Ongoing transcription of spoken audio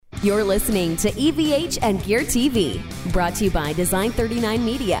You're listening to EVH and Gear TV, brought to you by Design 39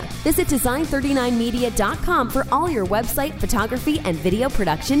 Media. Visit design39media.com for all your website, photography, and video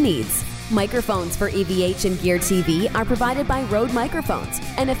production needs. Microphones for EVH and Gear TV are provided by Rode Microphones,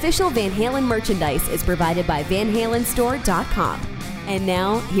 and official Van Halen merchandise is provided by VanHalenStore.com. And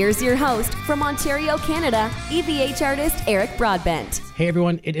now, here's your host from Ontario, Canada, EVH artist Eric Broadbent. Hey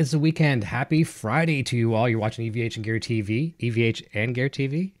everyone, it is the weekend. Happy Friday to you all. You're watching EVH and Gear TV. EVH and Gear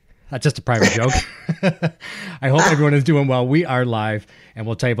TV? That's just a private joke. I hope everyone is doing well. We are live, and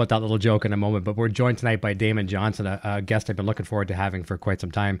we'll tell you about that little joke in a moment. But we're joined tonight by Damon Johnson, a guest I've been looking forward to having for quite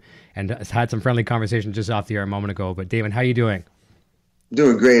some time, and has had some friendly conversation just off the air a moment ago. But Damon, how are you doing?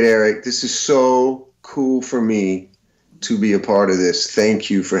 Doing great, Eric. This is so cool for me to be a part of this. Thank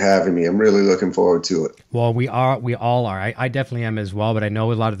you for having me. I'm really looking forward to it. Well, we all are. I definitely am as well, but I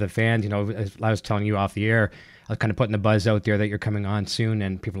know a lot of the fans, as I was telling you off the air, I was kind of putting the buzz out there that you're coming on soon,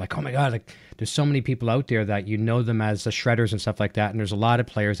 and people are like, oh my God, like there's so many people out there that you know them as the Shredders and stuff like that, and there's a lot of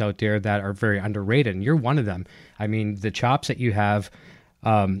players out there that are very underrated, and you're one of them. I mean, the chops that you have,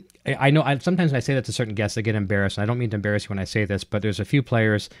 I know sometimes when I say that to certain guests, they get embarrassed, and I don't mean to embarrass you when I say this, but there's a few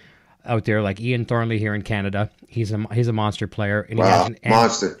players out there like Ian Thornley here in Canada. He's a monster player. And wow,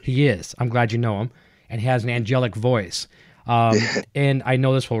 monster. He is. I'm glad you know him. And he has an angelic voice. And I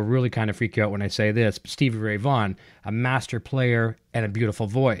know this will really kind of freak you out when I say this, but Stevie Ray Vaughan, a master player and a beautiful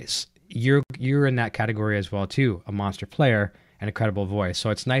voice. You're in that category as well too, a monster player and a credible voice. So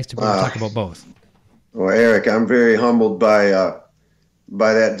it's nice to be able to talk about both. Well, Eric, I'm very humbled by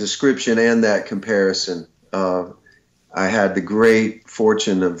that description and that comparison. I had the great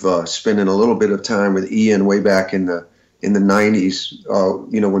fortune of spending a little bit of time with Ian way back in the 90s.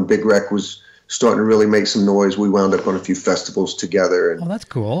 When Big Wreck was starting to really make some noise, we wound up on a few festivals together. And, oh, that's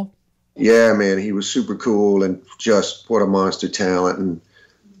cool. Yeah, man, he was super cool and just what a monster talent. And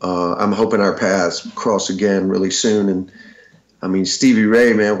I'm hoping our paths cross again really soon. And I mean, Stevie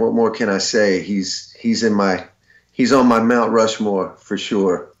Ray, man, what more can I say? He's on my Mount Rushmore for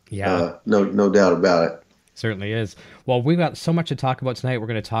sure. Yeah, no doubt about it. Certainly is. Well, we've got so much to talk about tonight. We're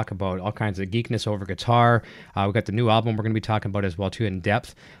going to talk about all kinds of geekness over guitar. We've got the new album we're going to be talking about as well too in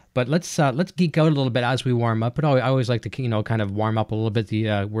depth. But let's geek out a little bit as we warm up. But I always like to kind of warm up a little bit.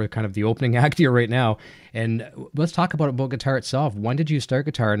 We're kind of the opening act here right now, and let's talk about guitar itself. When did you start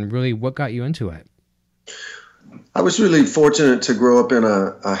guitar, and really what got you into it? I was really fortunate to grow up in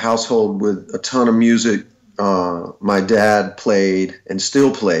a household with a ton of music. My dad played and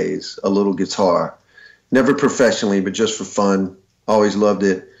still plays a little guitar. Never professionally, but just for fun. Always loved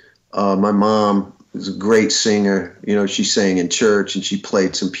it. My mom is a great singer. She sang in church and she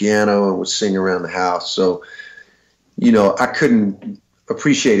played some piano and would sing around the house. So, I couldn't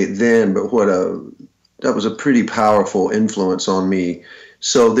appreciate it then, but that was a pretty powerful influence on me.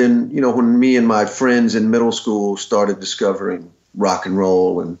 So then, when me and my friends in middle school started discovering rock and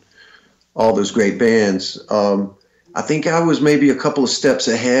roll and all those great bands, I think I was maybe a couple of steps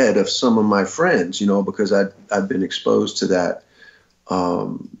ahead of some of my friends, because I'd been exposed to that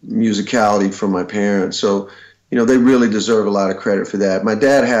musicality from my parents. So, they really deserve a lot of credit for that. My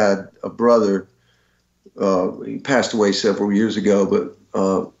dad had a brother, he passed away several years ago,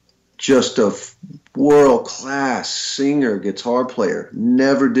 but just a world-class singer, guitar player.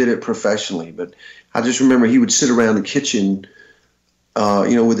 Never did it professionally, but I just remember he would sit around the kitchen,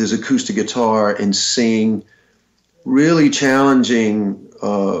 with his acoustic guitar and sing really challenging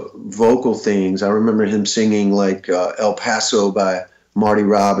vocal things. I remember him singing like El Paso by Marty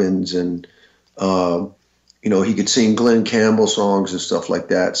Robbins, and he could sing Glenn Campbell songs and stuff like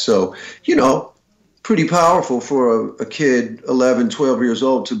that. So, pretty powerful for a kid 11, 12 years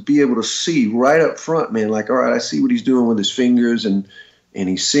old to be able to see right up front, man, like, all right, I see what he's doing with his fingers and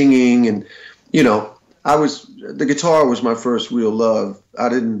he's singing. And, the guitar was my first real love. I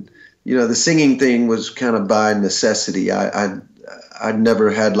didn't, the singing thing was kind of by necessity. I'd never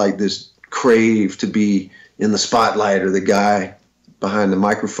had like this crave to be in the spotlight or the guy behind the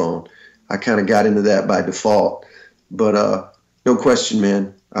microphone. I kind of got into that by default. But no question,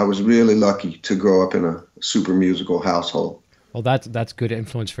 man, I was really lucky to grow up in a super musical household. Well, that's good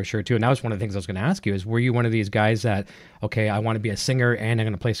influence for sure too. And that was one of the things I was going to ask you is, were you one of these guys that, okay, I want to be a singer and I'm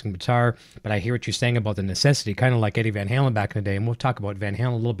going to play some guitar, but I hear what you're saying about the necessity, kind of like Eddie Van Halen back in the day. And we'll talk about Van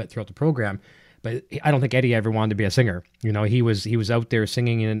Halen a little bit throughout the program, but I don't think Eddie ever wanted to be a singer. He was out there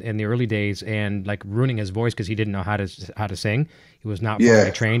singing in the early days and like ruining his voice because he didn't know how to sing. He was not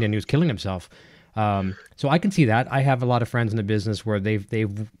formally trained and he was killing himself. So I can see that. I have a lot of friends in the business where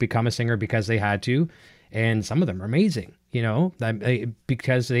they've become a singer because they had to, and some of them are amazing,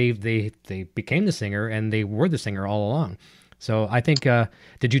 because they became the singer and they were the singer all along. So I think,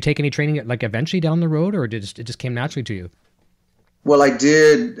 did you take any training like eventually down the road, or it just came naturally to you? Well, I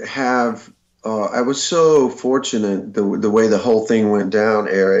did have. I was so fortunate the way the whole thing went down,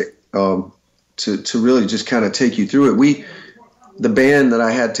 Eric. To really just kind of take you through it. The band that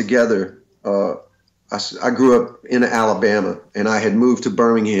I had together. I grew up in Alabama, and I had moved to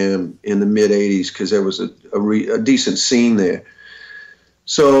Birmingham in the mid '80s because there was a decent scene there.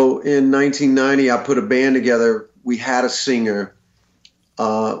 So in 1990, I put a band together. We had a singer. We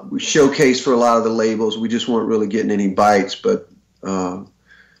showcased for a lot of the labels. We just weren't really getting any bites. But the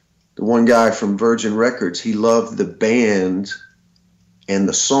one guy from Virgin Records, he loved the band and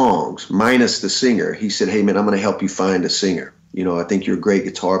the songs, minus the singer. He said, "Hey, man, I'm going to help you find a singer. I think you're a great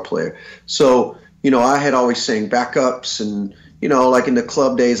guitar player." So, I had always sang backups, and, like in the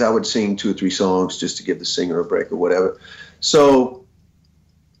club days, I would sing 2 or 3 songs just to give the singer a break or whatever. So,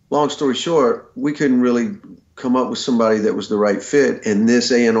 long story short, we couldn't really come up with somebody that was the right fit. And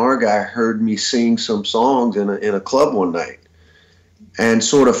this A&R guy heard me sing some songs in a club one night and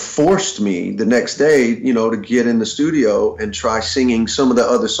sort of forced me the next day, to get in the studio and try singing some of the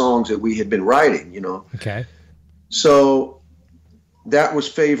other songs that we had been writing, Okay. So that was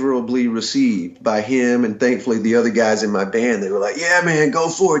favorably received by him, and thankfully the other guys in my band, they were like, "Yeah, man, go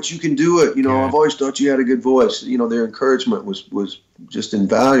for it. You can do it. I've always thought you had a good voice." Their encouragement was just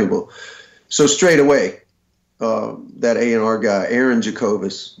invaluable. So straight away, that A&R guy, Aaron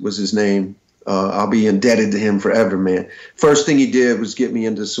Jacobus was his name. I'll be indebted to him forever, man. First thing he did was get me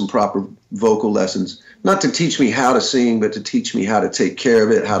into some proper vocal lessons, not to teach me how to sing, but to teach me how to take care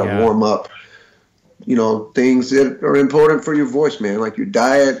of it, how to warm up. Things that are important for your voice, man, like your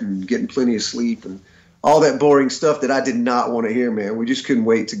diet and getting plenty of sleep and all that boring stuff that I did not want to hear, man. We just couldn't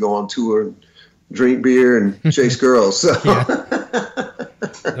wait to go on tour and drink beer and chase girls. So.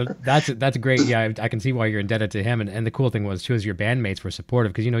 That's great. Yeah, I can see why you're indebted to him. And the cool thing was, too, is your bandmates were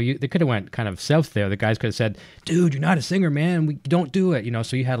supportive because, they could have went kind of south there. The guys could have said, "Dude, you're not a singer, man. We don't do it."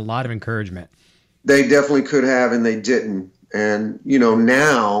 So you had a lot of encouragement. They definitely could have, and they didn't. And,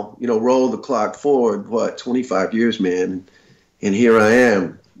 now, roll the clock forward, 25 years, man. And here I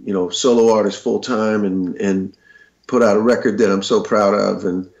am, solo artist full time and put out a record that I'm so proud of.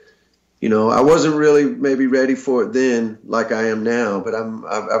 And, I wasn't really maybe ready for it then like I am now, but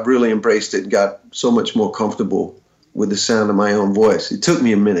I've really embraced it and got so much more comfortable with the sound of my own voice. It took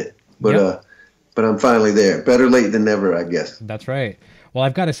me a minute, but I'm finally there. Better late than never, I guess. That's right. Well,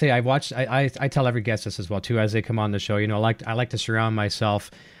 I've got to say, I tell every guest this as well, too, as they come on the show. I like to surround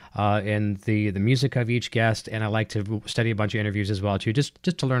myself in the music of each guest, and I like to study a bunch of interviews as well, too, just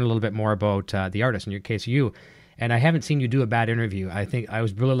to learn a little bit more about the artist, in your case, you. And I haven't seen you do a bad interview. I think I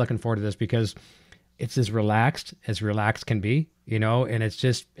was really looking forward to this because it's as relaxed can be, and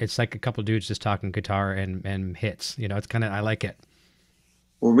it's like a couple dudes just talking guitar and hits. It's kind of, I like it.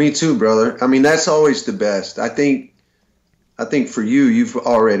 Well, me too, brother. I mean, that's always the best. I think for you've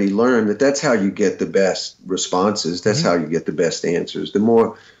already learned that that's how you get the best responses. That's how you get the best answers. The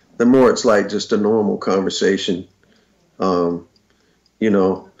more it's like just a normal conversation. I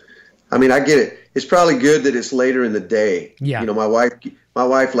mean, I get it. It's probably good that it's later in the day. Yeah. My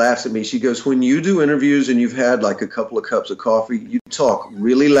wife laughs at me. She goes, "When you do interviews and you've had like a couple of cups of coffee, you talk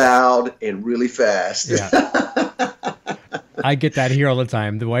really loud and really fast." Yeah. I get that here all the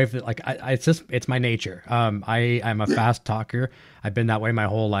time. The wife, it's my nature. I'm a fast talker. I've been that way my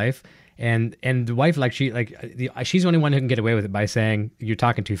whole life. And the wife, she's the only one who can get away with it by saying, "You're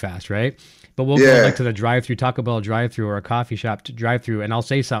talking too fast," right? But we'll go to the drive-through, Taco Bell drive-through or a coffee shop drive-through, and I'll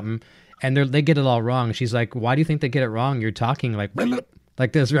say something, and they get it all wrong. She's like, "Why do you think they get it wrong? You're talking like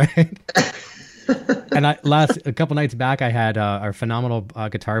this, right?" And a couple nights back, I had our phenomenal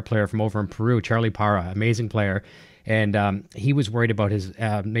guitar player from over in Peru, Charlie Parra, amazing player. And he was worried about his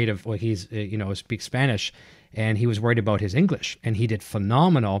native, speaks Spanish, and he was worried about his English, and he did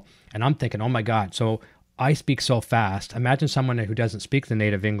phenomenal. And I'm thinking, oh my God, so I speak so fast. Imagine someone who doesn't speak the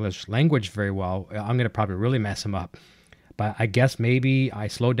native English language very well. I'm going to probably really mess him up. But I guess maybe I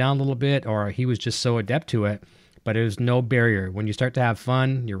slowed down a little bit, or he was just so adept to it. But there's no barrier. When you start to have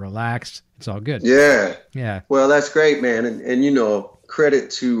fun, you're relaxed. It's all good. Yeah. Yeah. Well, that's great, man. And credit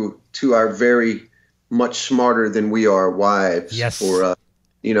to our very much smarter than we are wives for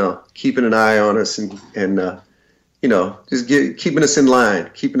keeping an eye on us and just keeping us in line,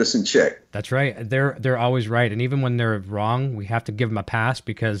 keeping us in check. That's right. They're always right, and even when they're wrong, we have to give them a pass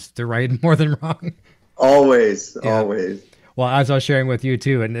because they're right more than wrong. Always. Well, Well, as I was sharing with you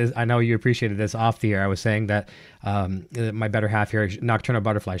too, and I know you appreciated this off the air, I was saying that my better half here, Nocturnal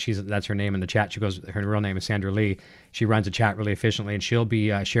Butterfly, that's her name in the chat. She goes, her real name is Sandra Lee. She runs a chat really efficiently, and she'll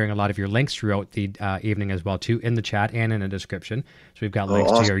be sharing a lot of your links throughout the evening as well too, in the chat and in the description. So we've got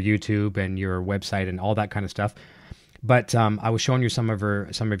links to your YouTube and your website and all that kind of stuff. But I was showing you some of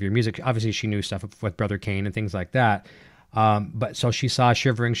your music. Obviously, she knew stuff with Brother Kane and things like that. But so she saw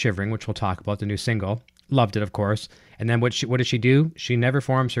Shivering, which we'll talk about, the new single. Loved it, of course. And then what does she do? She never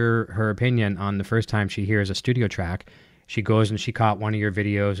forms her opinion on the first time she hears a studio track. She goes and she caught one of your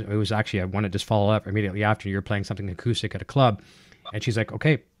videos. It was actually, I want to just follow up immediately after you're playing something acoustic at a club. And she's like,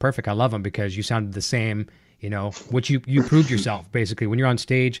 okay, perfect. I love them because you sounded the same, which you proved yourself, basically. When you're on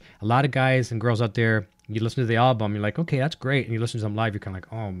stage, a lot of guys and girls out there, you listen to the album, you're like, okay, that's great. And you listen to them live, you're kind of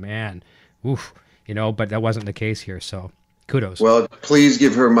like, oh man, oof, but that wasn't the case here. So kudos. Well, please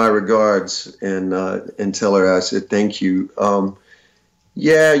give her my regards and tell her I said thank you.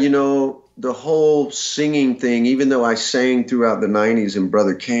 Yeah, the whole singing thing, even though I sang throughout the 90s in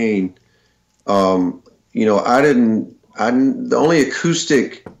Brother Kane, the only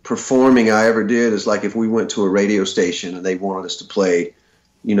acoustic performing I ever did is like if we went to a radio station and they wanted us to play,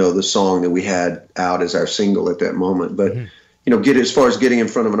 the song that we had out as our single at that moment. But, as far as getting in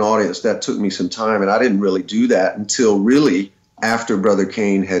front of an audience, that took me some time. And I didn't really do that until really after Brother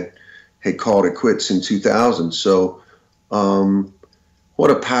Kane had called it quits in 2000. So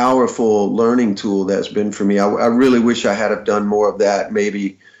what a powerful learning tool that's been for me. I really wish I had have done more of that,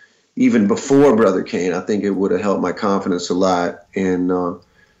 maybe even before Brother Kane. I think it would have helped my confidence a lot and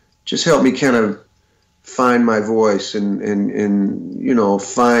just helped me kind of find my voice and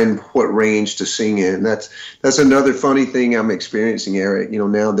find what range to sing in. That's another funny thing I'm experiencing, Eric.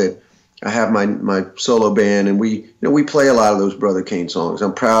 Now that I have my solo band and we play a lot of those Brother Kane songs.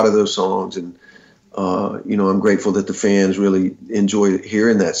 I'm proud of those songs and I'm grateful that the fans really enjoy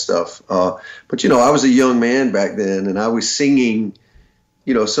hearing that stuff. But I was a young man back then and I was singing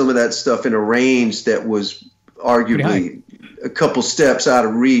some of that stuff in a range that was arguably a couple steps out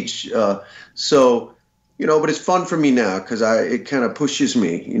of reach. But it's fun for me now because it kind of pushes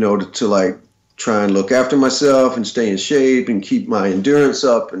me, to like try and look after myself and stay in shape and keep my endurance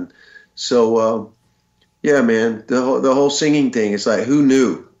up. And so, yeah, man, the whole singing thing, it's like, who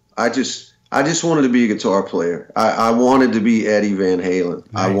knew? I just wanted to be a guitar player. I wanted to be Eddie Van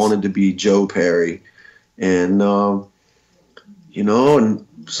Halen. Nice. I wanted to be Joe Perry. And, and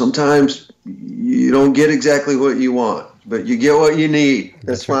sometimes you don't get exactly what you want. But you get what you need.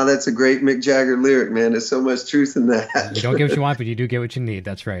 That's why that's a great Mick Jagger lyric, man. There's so much truth in that. You don't get what you want, but you do get what you need.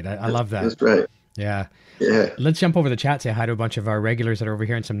 That's right. I love that. That's right. Yeah. Let's jump over the chat, say hi to a bunch of our regulars that are over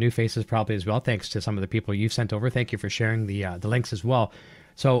here and some new faces probably as well. Thanks to some of the people you've sent over. Thank you for sharing the links as well.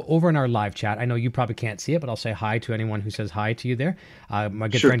 So over in our live chat, I know you probably can't see it, but I'll say hi to anyone who says hi to you there. My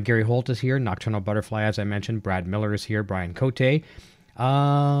good friend Gary Holt is here. Nocturnal Butterfly, as I mentioned. Brad Miller is here. Brian Cote.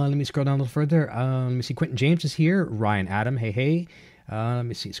 Let me scroll down a little further. Let me see. Quentin James is here. Ryan Adam. Hey. Let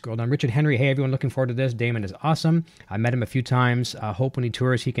me see. Scroll down. Richard Henry. Hey, everyone. Looking forward to this. Damon is awesome. I met him a few times. Hope when he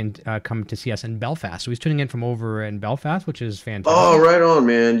tours, he can come to see us in Belfast. So he's tuning in from over in Belfast, which is fantastic. Oh, right on,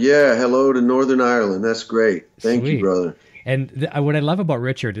 man. Yeah. Hello to Northern Ireland. That's great. Thank you, brother. And what I love about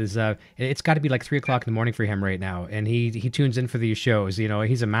Richard is it's got to be like 3 o'clock in the morning for him right now. And he tunes in for these shows.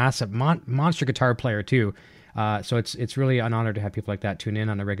 He's a massive monster guitar player too. So it's really an honor to have people like that tune in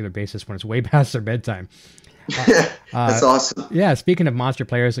on a regular basis when it's way past their bedtime. That's awesome. Yeah, speaking of monster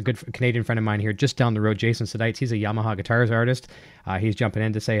players, a good Canadian friend of mine here just down the road, Jason Sedites, he's a Yamaha guitars artist. He's jumping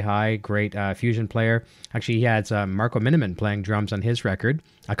in to say hi. Great fusion player. Actually, he had Marco Miniman playing drums on his record,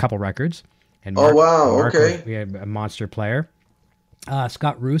 a couple records. And Marco, okay. We have a monster player.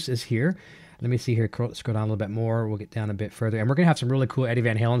 Scott Roos is here. Let me see here. Scroll down a little bit more. We'll get down a bit further. And we're going to have some really cool Eddie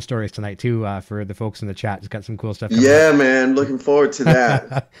Van Halen stories tonight, too, for the folks in the chat. It's got some cool stuff coming up. Man. Looking forward to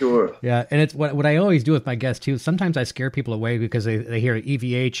that. Sure. Yeah. And it's what I always do with my guests, too. Sometimes I scare people away because they hear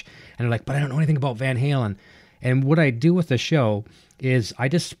EVH and they're like, but I don't know anything about Van Halen. And what I do with the show is I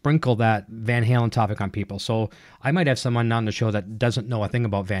just sprinkle that Van Halen topic on people. So I might have someone on the show that doesn't know a thing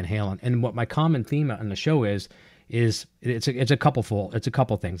about Van Halen. And what my common theme on the show is it's a couple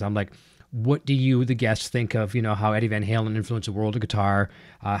things. I'm like, what do you, the guests, think of, how Eddie Van Halen influenced the world of guitar?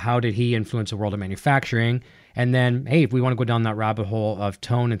 How did he influence the world of manufacturing? And then, hey, if we want to go down that rabbit hole of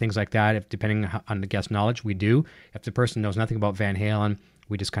tone and things like that, if depending on the guest knowledge, we do. If the person knows nothing about Van Halen,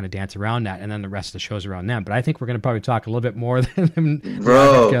 we just kind of dance around that, and then the rest of the show's around them. But I think we're going to probably talk a little bit more than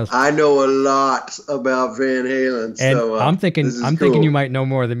Bro, I know a lot about Van Halen. And so, I'm thinking you might know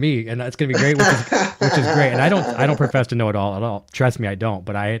more than me, and that's going to be great, which is great. And I don't profess to know it all at all. Trust me, I don't.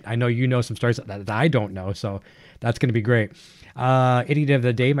 But I know you know some stories that I don't know. So That's going to be great. Idiot of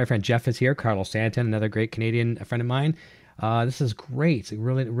the day, my friend Jeff is here. Carlos Stanton, another great Canadian friend of mine. This is great.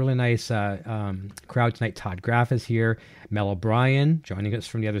 Really, really nice crowd tonight. Todd Graff is here. Mel O'Brien joining us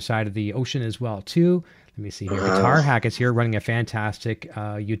from the other side of the ocean as well, too. Let me see here. Guitar Hack is here, running a fantastic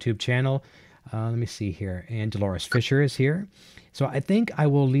YouTube channel. Let me see here. And Dolores Fisher is here. So I think I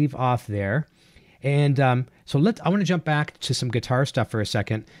will leave off there. And so I want to jump back to some guitar stuff for a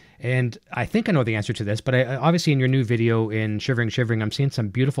second. And I think I know the answer to this, but obviously in your new video in Shivering, I'm seeing some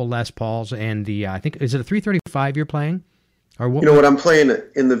beautiful Les Pauls and I think, is it a 335 you're playing? Or what? You know what I'm playing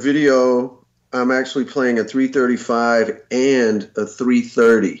in the video? I'm actually playing a 335 and a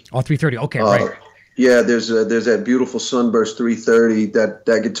 330. Oh, 330. Okay, right. Yeah, there's that beautiful Sunburst 330.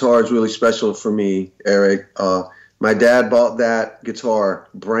 That guitar is really special for me, Eric. My dad bought that guitar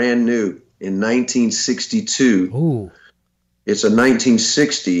brand new in 1962. Ooh. It's a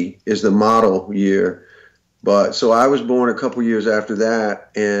 1960 is the model year. But so I was born a couple years after that.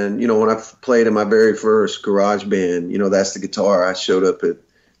 And, when I played in my very first garage band, that's the guitar I showed up at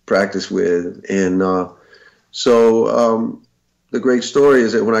practice with. And the great story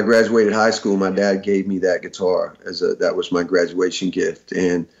is that when I graduated high school, my dad gave me that guitar that was my graduation gift.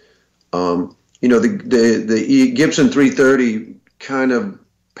 And, the Gibson 330 kind of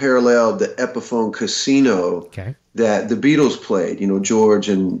paralleled the Epiphone Casino that the Beatles played. George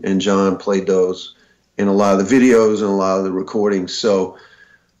and John played those in a lot of the videos and a lot of the recordings. So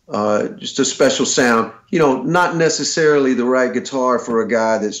just a special sound, not necessarily the right guitar for a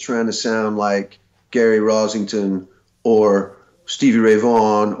guy that's trying to sound like Gary Rosington or Stevie Ray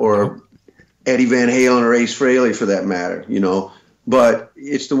Vaughan or Eddie Van Halen or Ace Frehley for that matter, but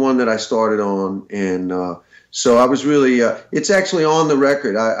it's the one that I started on. And so I was really, it's actually on the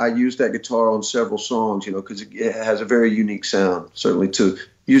record. I used that guitar on several songs, because it has a very unique sound, certainly too.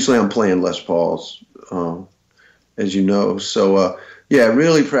 Usually I'm playing Les Pauls, as you know. So,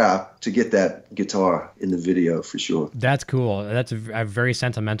 really proud to get that guitar in the video for sure. That's cool. That's a very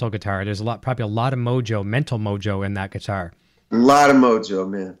sentimental guitar. There's probably a lot of mental mojo in that guitar. A lot of mojo,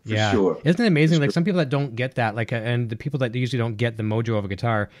 man, for sure. Isn't it amazing? Like some people that don't get that, and the people that usually don't get the mojo of a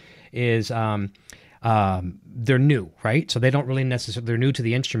guitar is they're new, right? So they don't really they're new to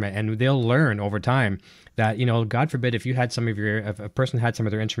the instrument, and they'll learn over time that, God forbid, if a person had some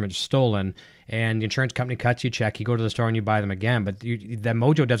of their instruments stolen and the insurance company cuts you a check, you go to the store and you buy them again, but that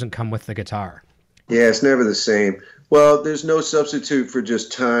mojo doesn't come with the guitar. Yeah, it's never the same. Well, there's no substitute for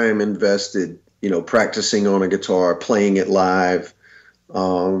just time invested, practicing on a guitar, playing it live.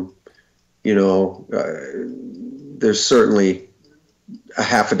 There's certainly a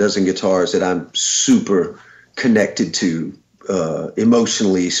half a dozen guitars that I'm super connected to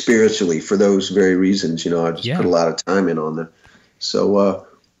emotionally, spiritually, for those very reasons. I just put a lot of time in on them. So,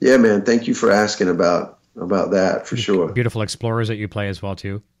 man, thank you for asking about that for sure. Beautiful Explorers that you play as well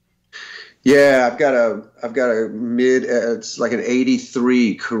too. Yeah, I've got a mid. It's like an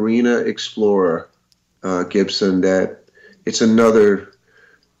 '83 Carina Explorer Gibson. That it's another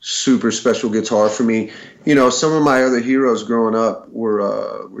super special guitar for me. Some of my other heroes growing up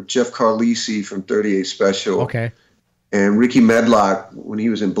were Jeff Carlisi from 38 Special. Okay. And Ricky Medlock, when he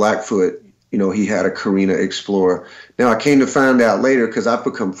was in Blackfoot, he had a Carina Explorer. Now, I came to find out later, because I've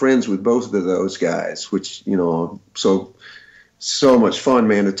become friends with both of those guys, which, so much fun,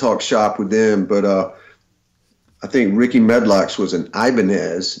 man, to talk shop with them. But I think Ricky Medlock's was an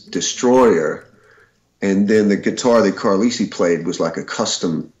Ibanez Destroyer. And then the guitar that Carlisi played was like a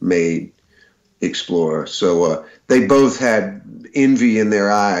custom-made Explorer. So they both had envy in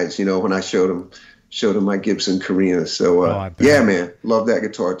their eyes, when I showed them my Gibson Carina. So, man, love that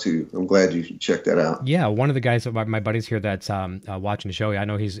guitar too. I'm glad you checked that out. Yeah, one of the guys, my buddies here that's watching the show, I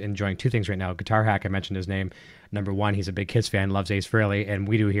know he's enjoying two things right now. Guitar Hack, I mentioned his name. Number one, he's a big Kiss fan, loves Ace Frehley, and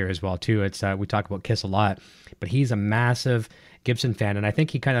we do here as well too. It's we talk about Kiss a lot, but he's a massive Gibson fan, and I think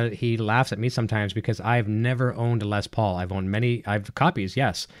he laughs at me sometimes because I've never owned a Les Paul. I've copies,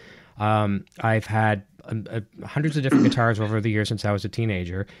 yes. I've had hundreds of different guitars over the years since I was a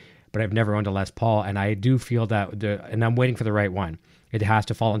teenager, but I've never owned a Les Paul, and I do feel that and I'm waiting for the right one. It has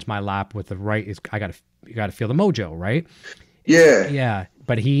to fall into my lap with the right. You got to feel the mojo, right? Yeah. Yeah.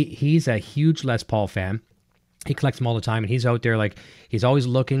 But he's a huge Les Paul fan. He collects them all the time, and he's out there he's always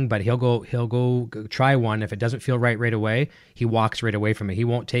looking, but he'll go try one. If it doesn't feel right away, he walks right away from it. He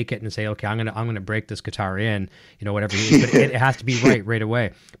won't take it and say, okay, I'm gonna break this guitar in, whatever. But it has to be right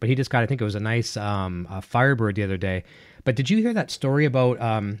away. But he just got, I think it was a nice Firebird the other day. But did you hear that story about,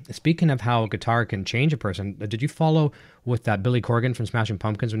 speaking of how a guitar can change a person, did you follow with that Billy Corgan from Smashing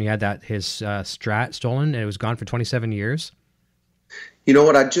Pumpkins when he had his Strat stolen and it was gone for 27 years? You know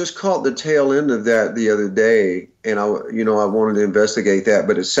what? I just caught the tail end of that the other day, and I wanted to investigate that,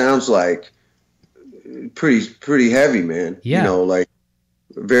 but it sounds like pretty heavy, man. Yeah. You know, like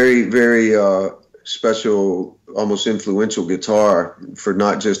very, very special, almost influential guitar for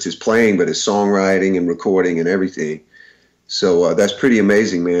not just his playing, but his songwriting and recording and everything. So that's pretty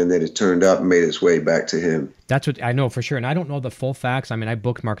amazing, man, that it turned up and made its way back to him. That's what I know for sure. And I don't know the full facts. I mean, I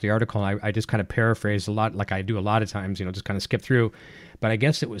bookmarked the article and I just kind of paraphrased a lot, like I do a lot of times, just kind of skip through. But I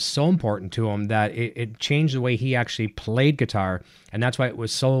guess it was so important to him that it changed the way he actually played guitar. And that's why it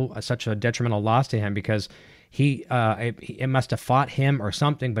was such a detrimental loss to him, because it must have fought him or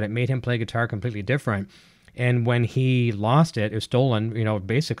something, but it made him play guitar completely different. And when he lost it, it was stolen,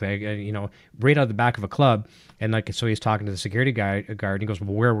 basically, right out of the back of a club. And so he's talking to the security guard, and he goes,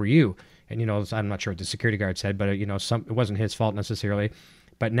 well, where were you? And, I'm not sure what the security guard said, but, it wasn't his fault necessarily.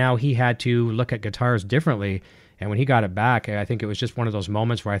 But now he had to look at guitars differently. And when he got it back, I think it was just one of those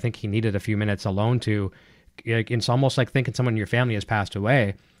moments where I think he needed a few minutes alone it's almost like thinking someone in your family has passed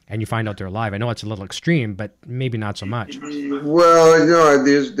away and you find out they're alive. I know it's a little extreme, but maybe not so much. Well,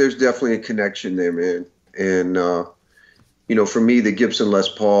 there's definitely a connection there, man. And, for me, the Gibson Les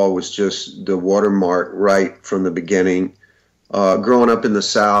Paul was just the watermark right from the beginning. Growing up in the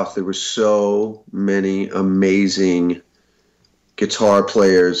South, there were so many amazing guitar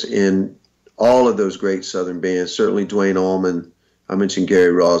players in all of those great Southern bands. Certainly Duane Allman, I mentioned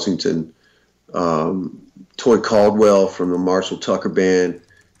Gary Rosington, Toy Caldwell from the Marshall Tucker Band,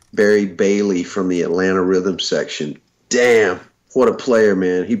 Barry Bailey from the Atlanta Rhythm Section. Damn, what a player,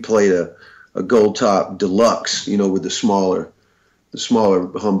 man. He played a Gold Top Deluxe, with the smaller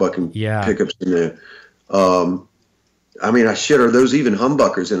humbucking pickups in there. Are those even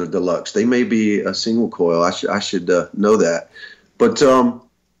humbuckers in a Deluxe? They may be a single coil. I should know that. But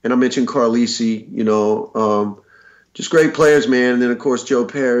and I mentioned Carlisi, just great players, man. And then of course Joe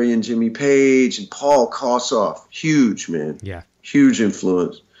Perry and Jimmy Page and Paul Kossoff, huge, man. Yeah, huge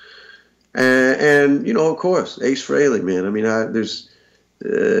influence. And of course Ace Frehley, man. I mean,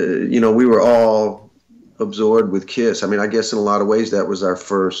 we were all absorbed with Kiss. I mean, I guess in a lot of ways that was our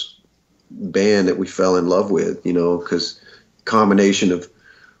first band that we fell in love with, because combination of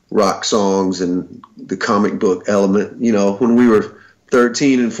rock songs and the comic book element, when we were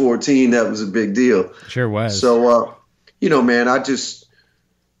 13 and 14, that was a big deal. Sure was. So, man, I just,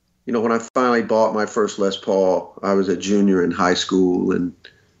 when I finally bought my first Les Paul, I was a junior in high school, and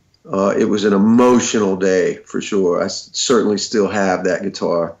it was an emotional day for sure. I certainly still have that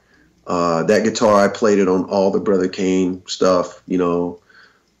guitar. I played it on all the Brother Kane stuff,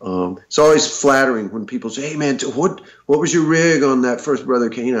 It's always flattering when people say, hey, man, what was your rig on that first Brother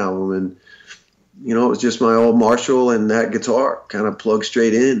Kane album? And, it was just my old Marshall and that guitar kind of plugged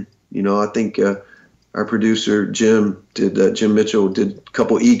straight in. I think our producer, Jim Mitchell, did a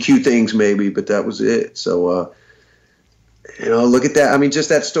couple EQ things maybe, but that was it. So, look at that. I mean, just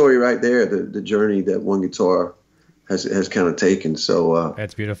that story right there, the journey that one guitar has kind of taken. So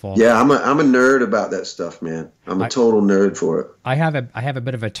that's beautiful. Yeah, I'm a nerd about that stuff, man. I'm a total nerd for it. I have a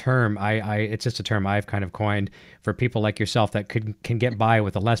bit of a term. It's just a term I've kind of coined for people like yourself that can get by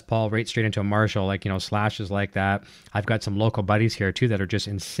with a Les Paul right straight into a Marshall, like slashes like that. I've got some local buddies here too that are just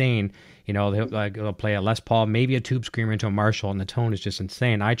insane. They'll play a Les Paul, maybe a Tube Screamer into a Marshall, and the tone is just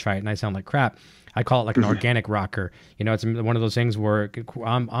insane. I try it and I sound like crap. I call it like an organic rocker. It's one of those things where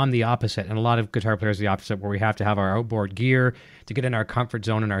I'm the opposite, and a lot of guitar players are the opposite, where we have to have our outboard gear to get in our comfort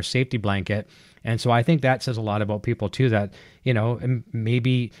zone and our safety blanket. And so I think that says a lot about people too, that,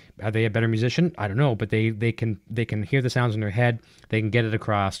 maybe are they a better musician? I don't know, but they can hear the sounds in their head. They can get it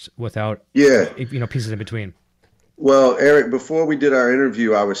across without, pieces in between. Well, Eric, before we did our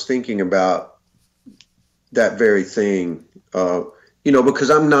interview, I was thinking about that very thing, because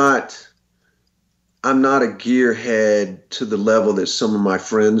I'm not a gearhead to the level that some of my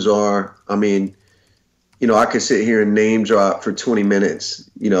friends are. I mean, I could sit here and name drop for 20 minutes,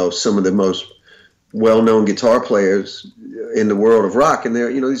 some of the most well-known guitar players in the world of rock. And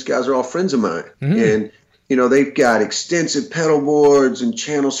these guys are all friends of mine. Mm-hmm. And, they've got extensive pedal boards and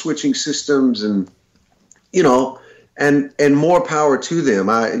channel switching systems and, and more power to them.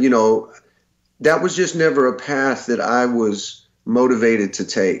 That was just never a path that I was motivated to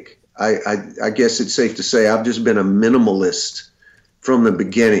take. I guess it's safe to say I've just been a minimalist from the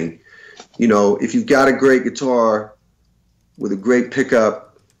beginning. If you've got a great guitar with a great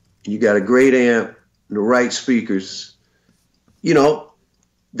pickup, you got a great amp and the right speakers,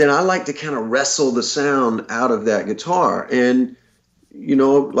 then I like to kind of wrestle the sound out of that guitar. And,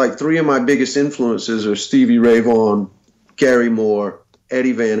 like three of my biggest influences are Stevie Ray Vaughan, Gary Moore,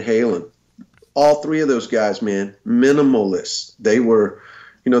 Eddie Van Halen. all three of those guys, man, minimalists. They were,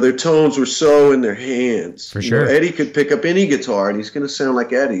 their tones were so in their hands. For sure. Eddie could pick up any guitar, and he's going to sound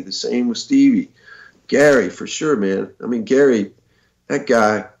like Eddie. The same with Stevie. Gary, for sure, man. I mean, Gary, that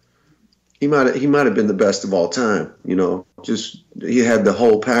guy, he might have been the best of all time. Just he had the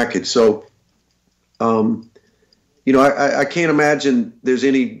whole package. So, I can't imagine there's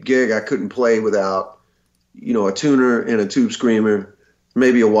any gig I couldn't play without, a tuner and a tube screamer,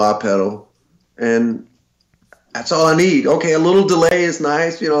 maybe a wah pedal, and that's all I need. Okay, a little delay is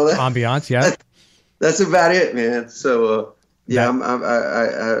nice, that ambiance, yeah. That's about it, man. So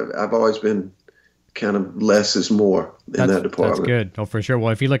I've always been kind of less is more in that department. That's good. Oh, for sure.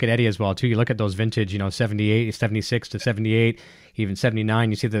 Well, if you look at Eddie as well too, you look at those vintage, 78, 76 to 78, even 79.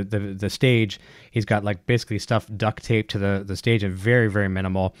 You see the stage. He's got like basically stuff duct taped to the stage and very, very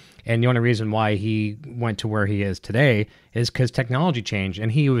minimal. And the only reason why he went to where he is today is because technology changed,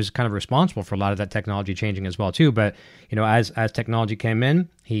 and he was kind of responsible for a lot of that technology changing as well too. But as technology came in,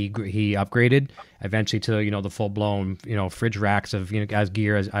 he upgraded eventually to the full blown fridge racks of as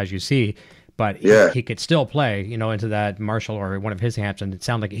gear as you see. But he could still play, into that Marshall or one of his amps, and it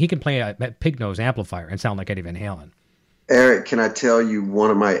sounded like he can play a pig nose amplifier and sound like Eddie Van Halen. Eric, can I tell you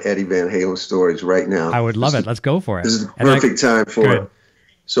one of my Eddie Van Halen stories right now? I would love it. Let's go for it. This is the perfect time for it.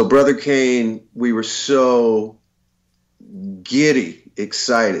 So, Brother Kane, we were so giddy,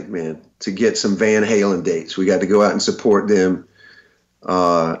 excited, man, to get some Van Halen dates. We got to go out and support them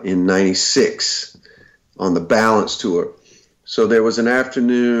in '96 on the Balance tour. So there was an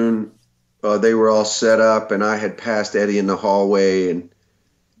afternoon. They were all set up, and I had passed Eddie in the hallway, and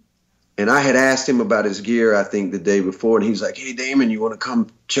I had asked him about his gear, I think, the day before, and he's like, "Hey, Damon, you want to come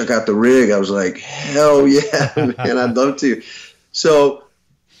check out the rig?" I was like, "Hell yeah, man, I'd love to." So,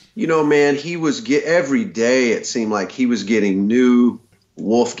 man, he was every day it seemed like he was getting new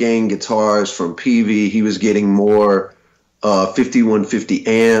Wolfgang guitars from Peavey. He was getting more 5150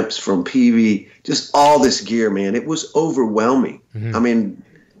 amps from Peavey. Just all this gear, man. It was overwhelming. Mm-hmm. I mean,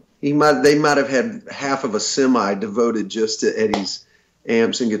 they might have had half of a semi devoted just to Eddie's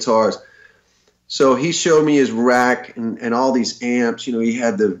amps and guitars. So he showed me his rack and all these amps. He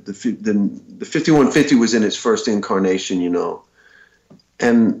had the 5150 was in its first incarnation,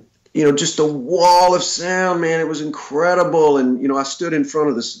 and just a wall of sound, man. It was incredible. And I stood in front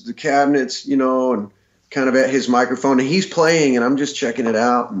of the cabinets, and kind of at his microphone, and he's playing, and I'm just checking it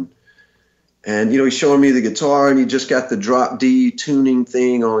out, and he's showing me the guitar, and he just got the drop D tuning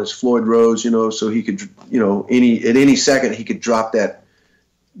thing on his Floyd Rose, so he could, at any second he could drop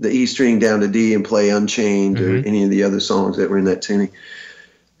the E string down to D and play Unchained or any of the other songs that were in that tuning.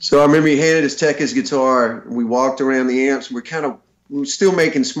 So I remember he handed his tech his guitar. We walked around the amps. We were still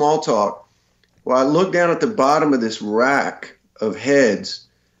making small talk. Well, I looked down at the bottom of this rack of heads,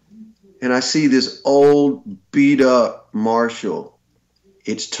 and I see this old beat up Marshall.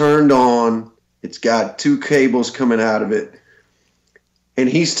 It's turned on. It's got two cables coming out of it. And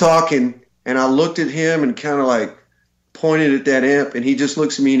he's talking, and I looked at him and kind of like pointed at that amp, and he just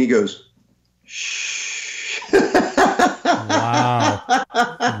looks at me and he goes, "Shh." Wow.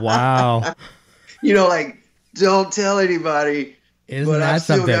 Wow. Like, don't tell anybody. But I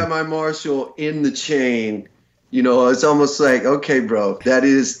still got my Marshall in the chain. It's almost like, okay, bro,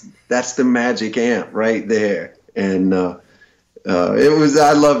 that's the magic amp right there. And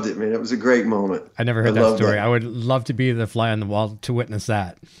I loved it, man. It was a great moment. I never heard that story. I would love to be the fly on the wall to witness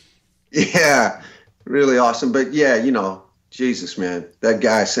that. Yeah, really awesome. But yeah, Jesus, man, that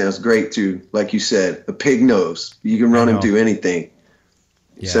guy sounds great too. Like you said, a pig nose. You can run him do anything.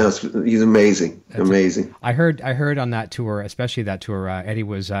 Yeah. He's amazing. Amazing. I heard on that tour, especially that tour, Eddie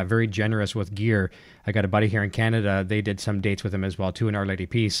was very generous with gear. I got a buddy here in Canada. They did some dates with him as well too in Our Lady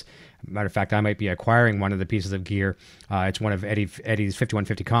Peace. Matter of fact, I might be acquiring one of the pieces of gear. It's one of Eddie's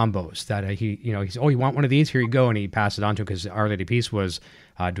 5150 combos that he's, "Oh, you want one of these? Here you go." And he passed it on to him because Our Lady Peace was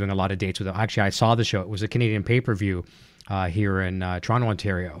doing a lot of dates with him. Actually, I saw the show. It was a Canadian pay-per-view here in Toronto,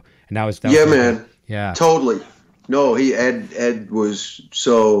 Ontario. And that was man. Yeah. Totally. No, Ed was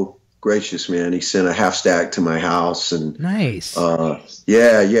so gracious, man. He sent a half stack to my house, and nice.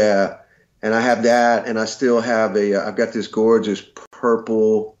 Yeah. And I have that, and I still have I've got this gorgeous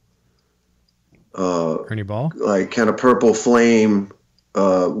purple, Ernie Ball, like kind of purple flame,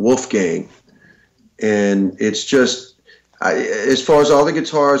 Wolfgang, and it's just, as far as all the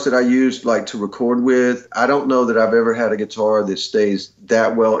guitars that I used like to record with, I don't know that I've ever had a guitar that stays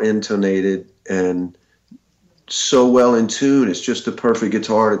that well intonated and so well in tune. It's just the perfect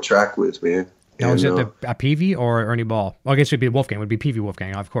guitar to track with, man. Now, is it a Peavey or Ernie Ball? Well, I guess it would be Wolfgang. It would be Peavey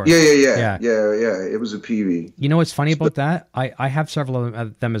Wolfgang, of course. Yeah. It was a Peavey. You know what's funny about that? I have several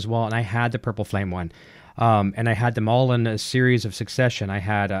of them as well, and I had the Purple Flame one. And I had them all in a series of succession. I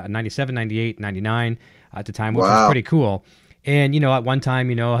had 97, 98, 99 at the time, which was pretty cool. And, at one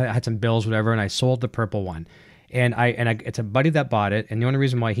time, I had some bills, whatever, and I sold the purple one. And it's a buddy that bought it. And the only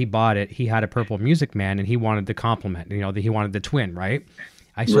reason why he bought it, he had a Purple Music Man, and he wanted the compliment. He wanted the twin, right?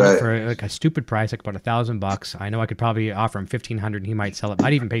 I sold it for like a stupid price, like about $1,000. I know I could probably offer him $1,500, and he might sell it.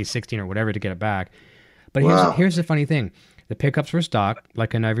 I'd even pay $16 or whatever to get it back. But here's the funny thing: the pickups were stock,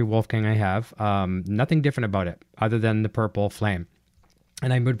 like in every Wolfgang I have. Nothing different about it, other than the Purple Flame.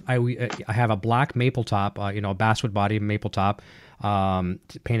 And I have a black maple top, a basswood body maple top,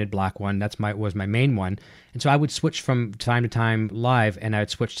 painted black one. Was my main one. And so I would switch from time to time live, and I'd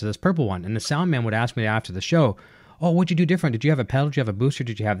switch to this purple one. And the sound man would ask me after the show, "Oh, what'd you do different? Did you have a pedal? Did you have a booster?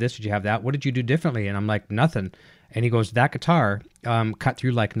 Did you have this? Did you have that? What did you do differently?" And I'm like, "Nothing." And he goes, "That guitar cut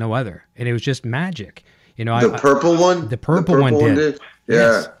through like no other." And it was just magic. The purple one? The purple one did. Yeah.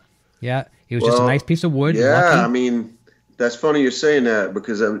 Yes. Yeah. It was just a nice piece of wood. Yeah, lucky. I mean, that's funny you're saying that,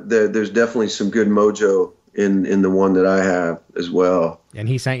 because there's definitely some good mojo in the one that I have as well. And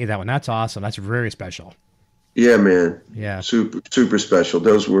he sent you that one. That's awesome. That's very special. Yeah, man. Yeah. Super special.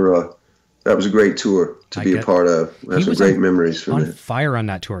 Those were that was a great tour to be a part of. That's some great memories from on that. Fire on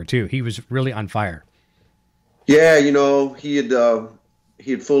that tour too. He was really on fire. Yeah, he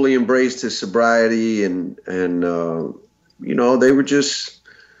had fully embraced his sobriety, and they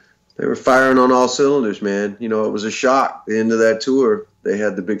were firing on all cylinders, man. It was a shock. The end of that tour, they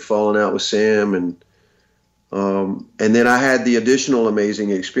had the big falling out with Sam, and then I had the additional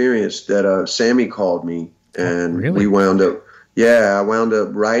amazing experience that Sammy called me, and really? I wound up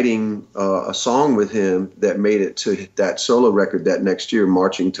writing a song with him that made it to that solo record that next year,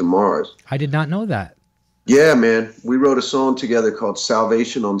 Marching to Mars. I did not know that. Yeah, man. We wrote a song together called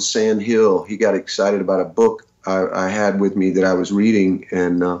Salvation on Sand Hill. He got excited about a book I had with me that I was reading,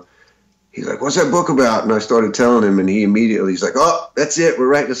 and he's like, "What's that book about?" And I started telling him, and he's like, "Oh, that's it. We're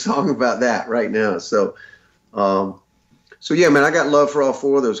writing a song about that right now." So yeah, man, I got love for all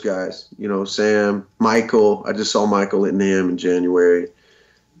four of those guys. Sam, Michael. I just saw Michael at NAMM in January,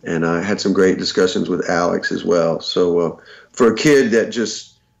 and I had some great discussions with Alex as well. So for a kid that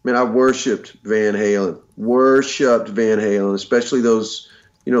just, man, I worshipped Van Halen, especially those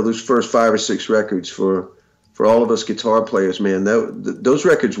first 5 or 6 records for all of us guitar players, man. Those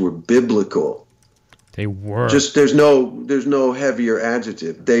records were biblical. They were. Just there's no heavier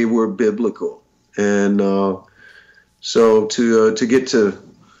adjective. They were biblical, and so to get to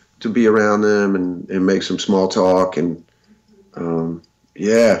be around them and make some small talk, and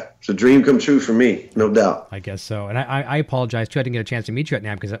it's a dream come true for me, no doubt. I guess so. And I apologize too. I didn't get a chance to meet you at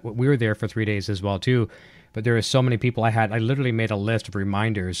NAMM because we were there for 3 days as well too. But there were so many people. I literally made a list of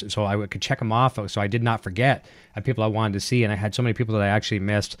reminders so I could check them off, so I did not forget people I wanted to see. And I had so many people that I actually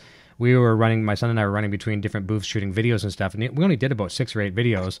missed. My son and I were running between different booths shooting videos and stuff. And we only did about 6 or 8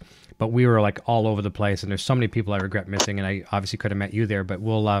 videos, but we were like all over the place. And there's so many people I regret missing. And I obviously could have met you there, but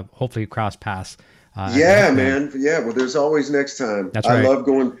we'll hopefully cross paths. Yeah, man. Yeah, well, there's always next time. That's right. I love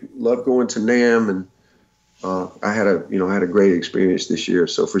going to NAMM, and I had a great experience this year.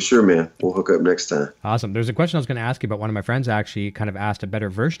 So for sure, man, we'll hook up next time. Awesome. There's a question I was going to ask you, but one of my friends actually kind of asked a better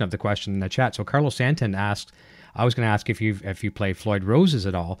version of the question in the chat. So Carlos Santon asked, I was going to ask if you play Floyd Roses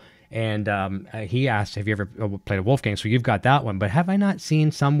at all, and he asked, have you ever played a Wolfgang? So you've got that one, but have I not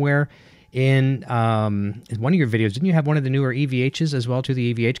seen somewhere in one of your videos? Didn't you have one of the newer EVHs as well, to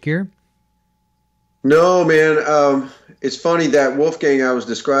the EVH gear? No, man. It's funny that Wolfgang I was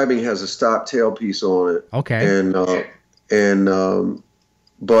describing has a stop tailpiece on it. Okay.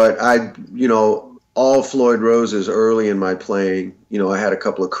 But all Floyd Roses early in my playing. I had a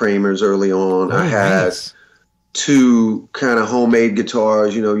couple of Kramers early on. Oh, I had nice. 2 kind of homemade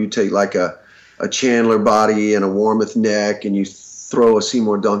guitars. You take like a Chandler body and a Warmoth neck, and you throw a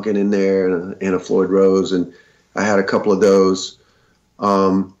Seymour Duncan in there and a Floyd Rose, and I had a couple of those.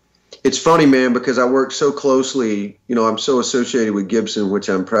 It's funny, man, because I work so closely, I'm so associated with Gibson, which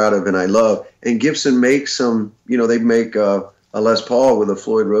I'm proud of and I love. And Gibson makes they make a Les Paul with a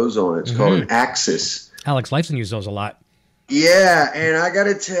Floyd Rose on it. It's called an Axis. Alex Lifeson used those a lot. Yeah, and I got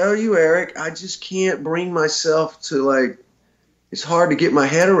to tell you, Eric, I just can't bring myself to, it's hard to get my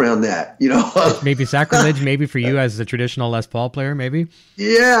head around that, Maybe sacrilege, maybe for you as the traditional Les Paul player, maybe?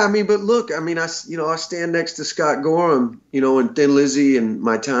 Yeah, but look, I stand next to Scott Gorham, and Thin Lizzy and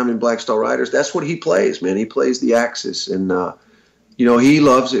my time in Black Star Riders. That's what he plays, man. He plays the Axis, and, he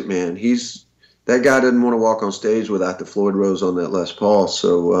loves it, man. That guy doesn't want to walk on stage without the Floyd Rose on that Les Paul.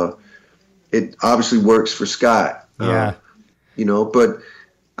 So, it obviously works for Scott. Yeah. But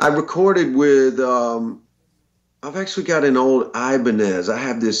I recorded with, I've actually got an old Ibanez. I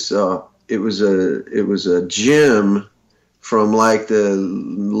have this, it was a Jim from like the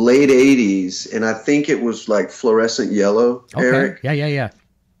late 80s. And I think it was like fluorescent yellow, Okay. Eric. Yeah.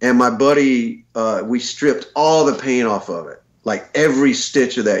 And my buddy, we stripped all the paint off of it. Like every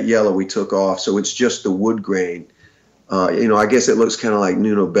stitch of that yellow we took off. So it's just the wood grain. I guess it looks kind of like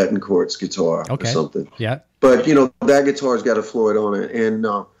Nuno Betancourt's guitar or something. Yeah. But, that guitar's got a Floyd on it. And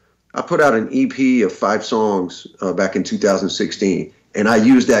I put out an EP of 5 songs back in 2016. And I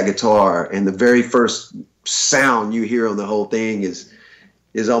used that guitar. And the very first sound you hear on the whole thing is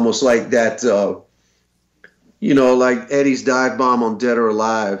almost like that, like Eddie's Dive Bomb on Dead or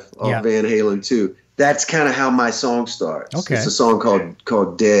Alive off Van Halen 2. That's kind of how my song starts. Okay. It's a song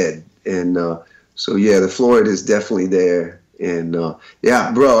called Dead. And so, yeah, the Floyd is definitely there. And,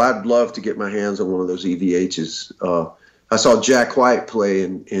 bro, I'd love to get my hands on one of those EVHs. I saw Jack White play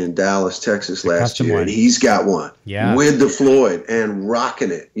in Dallas, Texas last year, and he's got one with the Floyd and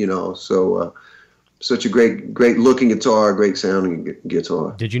rocking it, So such a great looking guitar, great sounding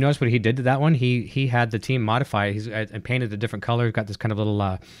guitar. Did you notice what he did to that one? He had the team modify it. He's painted a different color, got this kind of little,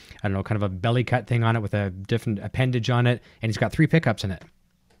 kind of a belly cut thing on it with a different appendage on it, and he's got 3 pickups in it.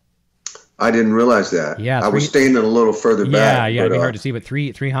 I didn't realize that. Yeah, I was standing a little further back. Yeah, it'd be hard to see, but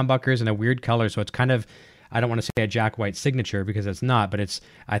three humbuckers and a weird color, so it's kind of, I don't want to say a Jack White signature because it's not, but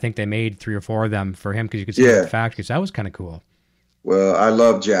I think they made 3 or 4 of them for him because you could see it in the factory, so that was kind of cool. Well, I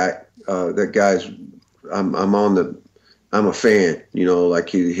love Jack. That guy's, I'm a fan,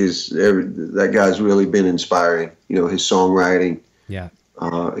 like that guy's really been inspiring, his songwriting,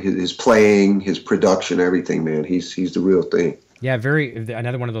 his playing, his production, everything, man. He's the real thing. Yeah,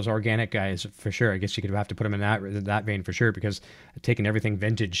 another one of those organic guys for sure. I guess you could have to put him in that vein for sure, because taking everything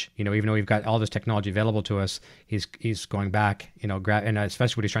vintage, even though we've got all this technology available to us, he's going back, and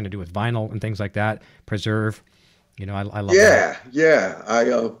especially what he's trying to do with vinyl and things like that, preserve. I love that. Yeah. I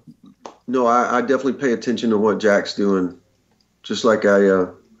definitely pay attention to what Jack's doing, just like I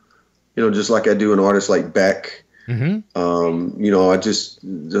do an artist like Beck. Mm-hmm.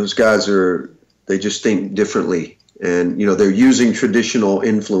 Those guys they just think differently. And, they're using traditional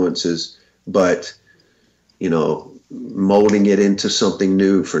influences, but, molding it into something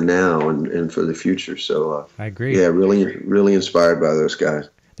new for now and for the future. So I agree. Yeah, really, really inspired by those guys.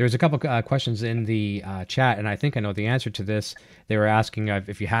 There's a couple questions in the chat, and I think I know the answer to this. They were asking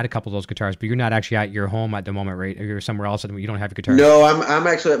if you had a couple of those guitars, but you're not actually at your home at the moment, right? Or you're somewhere else, and you don't have your guitars. No, I'm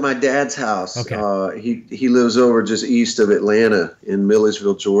actually at my dad's house. Okay. He lives over just east of Atlanta in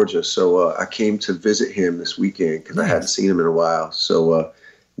Millersville, Georgia. So I came to visit him this weekend because I hadn't seen him in a while. So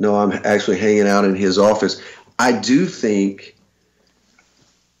no, I'm actually hanging out in his office. I do think,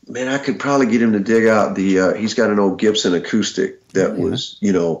 man, I could probably get him to dig out he's got an old Gibson acoustic that was,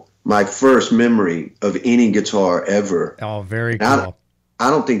 my first memory of any guitar ever. Oh, very cool. I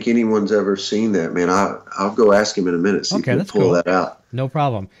don't think anyone's ever seen that, man. I'll go ask him in a minute, see if he can pull that out. No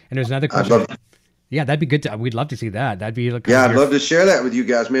problem. And there's another question. Yeah, that'd be good. We'd love to see that. That'd be I'd love to share that with you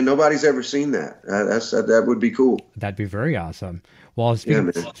guys, man. Nobody's ever seen that. That would be cool. That'd be very awesome. Well,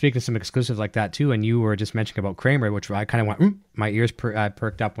 speaking of some exclusives like that too, and you were just mentioning about Kramer, which I kind of went, my ears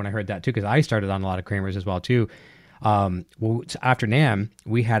perked up when I heard that too, because I started on a lot of Kramers as well too. Well, after NAMM,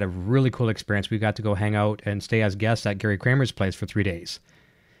 we had a really cool experience. We got to go hang out and stay as guests at Gary Kramer's place for 3 days.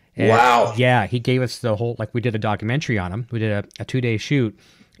 And wow. Yeah, he gave us the whole, we did a documentary on him. We did a 2-day shoot,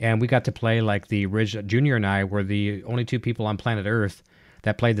 and we got to play the Junior and I were the only 2 people on planet Earth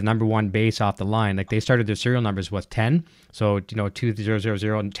that played the number 1 bass off the line. They started their serial numbers with 10. So,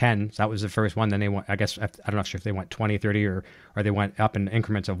 2000 and 10. So that was the first one. Then they went, I guess, I don't know if they went 20, 30, or they went up in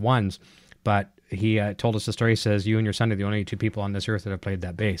increments of ones. But he told us the story. He says, you and your son are the only 2 people on this earth that have played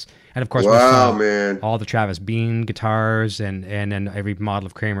that bass. And of course, we saw man. all the Travis Bean guitars and then every model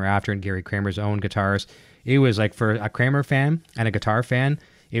of Kramer after, and Gary Kramer's own guitars. It was for a Kramer fan and a guitar fan,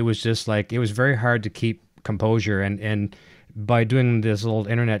 it was just it was very hard to keep composure. And by doing this little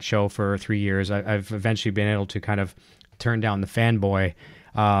internet show for 3 years, I've eventually been able to kind of turn down the fanboy.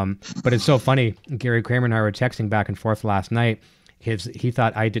 But it's so funny. Gary Kramer and I were texting back and forth last night. He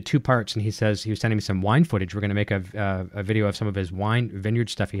thought I did 2 parts, and he says he was sending me some wine footage. We're going to make a video of some of his vineyard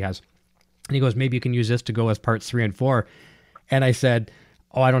stuff he has. And he goes, maybe you can use this to go as parts 3 and 4. And I said,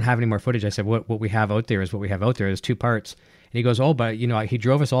 oh, I don't have any more footage. I said, what we have out there is what we have out there is 2 parts. And he goes, oh, but, he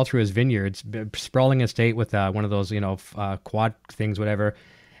drove us all through his vineyards, sprawling estate with one of those, quad things, whatever.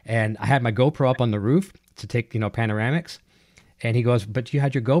 And I had my GoPro up on the roof to take, panoramics. And he goes, but you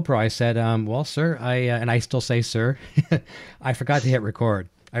had your GoPro. I said, well, sir, and I still say, sir, I forgot to hit record.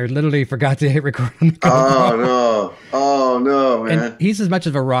 I literally forgot to hit record on the GoPro. Oh no, man. And he's as much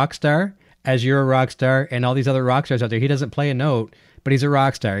of a rock star as you're a rock star and all these other rock stars out there. He doesn't play a note, but he's a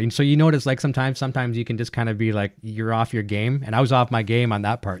rock star. And so you know what it's like sometimes you can just kind of be like, you're off your game. And I was off my game on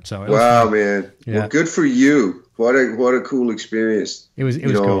that part. So wow, man. Yeah. Well, good for you. What a cool experience. It was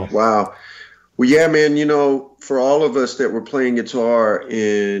cool. Wow. Well, yeah, man, for all of us that were playing guitar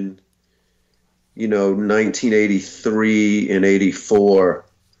in, 1983 and 84,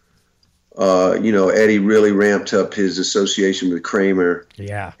 Eddie really ramped up his association with Kramer.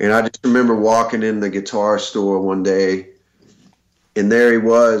 Yeah. And I just remember walking in the guitar store one day, and there he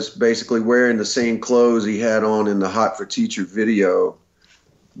was basically wearing the same clothes he had on in the Hot for Teacher video.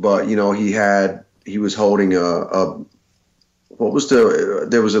 But, he was holding there was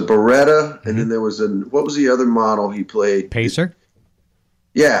a Beretta, and then there was what was the other model he played? Pacer?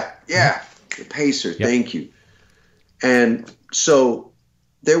 Yeah. The Pacer, yep. Thank you. And so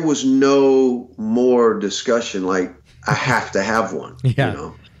there was no more discussion, like, I have to have one.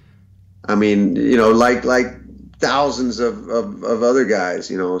 Yeah. I mean, like thousands of other guys,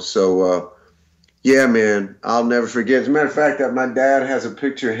 so yeah, man, I'll never forget. As a matter of fact, that my dad has a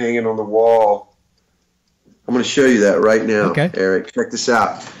picture hanging on the wall. I'm going to show you that right now, okay. Eric. Check this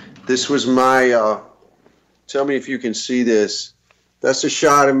out. This was my, tell me if you can see this. That's a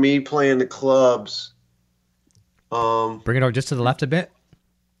shot of me playing the clubs. Bring it over just to the left a bit.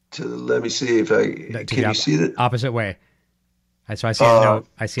 Let me see if can you see that? Opposite way. So I see a note.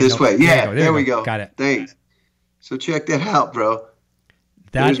 I see this way. Yeah, there we go. Got it. Thanks. So check that out, bro.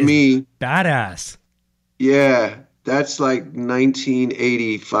 That is me. Badass. Yeah, that's like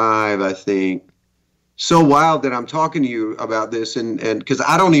 1985, I think. So wild that I'm talking to you about this, and because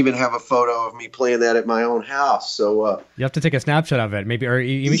I don't even have a photo of me playing that at my own house. So you have to take a snapshot of it, maybe, or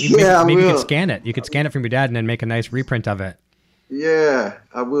maybe you could scan it. You could scan it from your dad and then make a nice reprint of it. Yeah,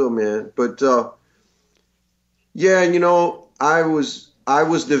 I will, man. But yeah, I was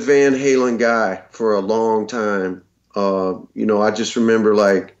the Van Halen guy for a long time. I just remember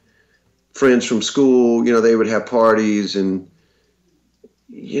like friends from school. They would have parties and.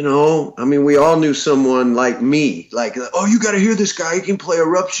 I mean, we all knew someone like me, like, oh, you got to hear this guy. He can play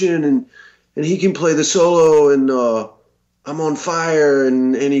Eruption and he can play the solo and I'm on Fire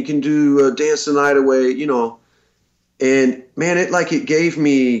and he can do Dance the Night Away, And man, it gave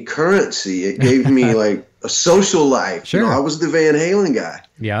me currency. It gave me like a social life. Sure. I was the Van Halen guy.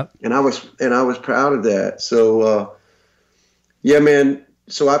 Yeah. And I was proud of that. So yeah, man.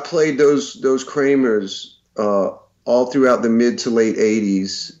 So I played those Kramers all throughout the mid to late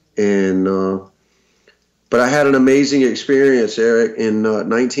 80s. And, but I had an amazing experience, Eric. In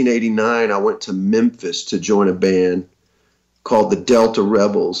 1989, I went to Memphis to join a band called the Delta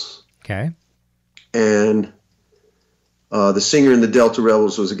Rebels. Okay. And the singer in the Delta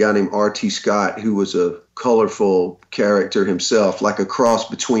Rebels was a guy named R.T. Scott, who was a colorful character himself, like a cross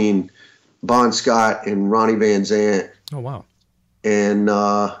between Bon Scott and Ronnie Van Zant. Oh, wow. And,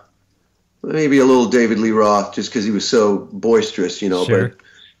 maybe a little David Lee Roth, just because he was so boisterous, Sure. But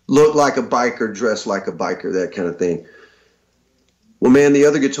looked like a biker, dressed like a biker, that kind of thing. Well, man, the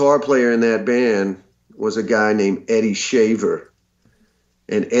other guitar player in that band was a guy named Eddie Shaver.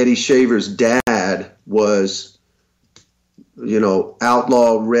 And Eddie Shaver's dad was,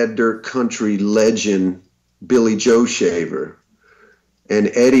 outlaw red dirt country legend Billy Joe Shaver.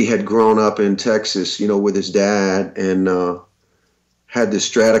 And Eddie had grown up in Texas, with his dad, and had this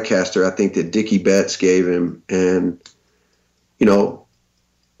Stratocaster, I think, that Dickie Betts gave him. And,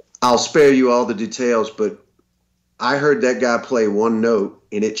 I'll spare you all the details, but I heard that guy play one note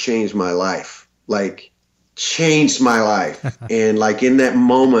and it changed my life. Like, changed my life. And like in that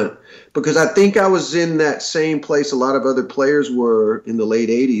moment, because I think I was in that same place a lot of other players were in the late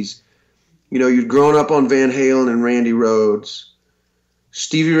 80s. You'd grown up on Van Halen and Randy Rhoads.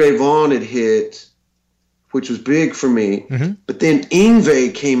 Stevie Ray Vaughan had hit, which was big for me. Mm-hmm. But then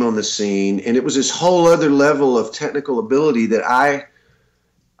Yngwie came on the scene, and it was this whole other level of technical ability that I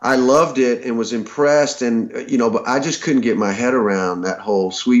loved it and was impressed. And, but I just couldn't get my head around that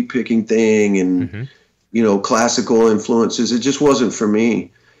whole sweep picking thing and, classical influences. It just wasn't for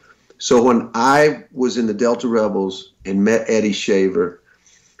me. So when I was in the Delta Rebels and met Eddie Shaver,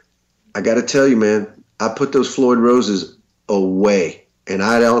 I got to tell you, man, I put those Floyd Roses away, and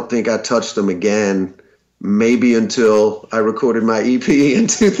I don't think I touched them again, maybe until I recorded my EP in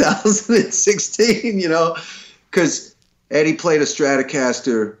 2016, because Eddie played a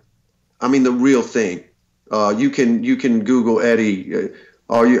Stratocaster. I mean, the real thing. You can Google Eddie.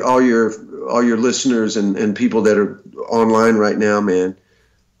 All your listeners and people that are online right now, man.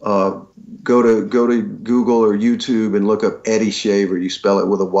 go to Google or YouTube and look up Eddie Shaver. You spell it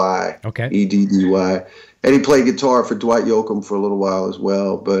with a Y. Okay. Eddy. Eddie played guitar for Dwight Yoakam for a little while as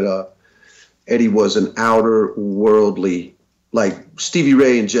well, but Eddie was an outer worldly, like Stevie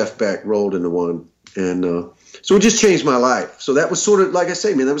Ray and Jeff Beck rolled into one, and so it just changed my life. So that was sort of, like I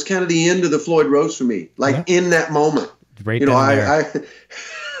say, man, that was kind of the end of the Floyd Rose for me. Like in that moment, right, you know,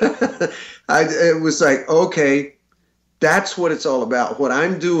 it was like, okay, that's what it's all about. What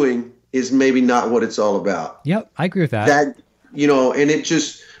I'm doing is maybe not what it's all about. Yep, I agree with that. That, you know, and it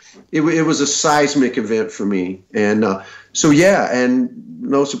was a seismic event for me. And so, yeah, and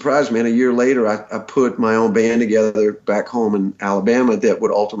no surprise, man, a year later, I put my own band together back home in Alabama that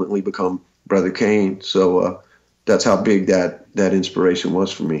would ultimately become Brother Cane. So that's how big that inspiration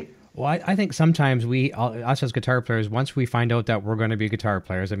was for me. Well, I think sometimes us as guitar players, once we find out that we're going to be guitar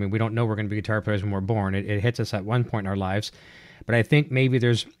players, I mean, we don't know we're going to be guitar players when we're born. It hits us at one point in our lives. But I think maybe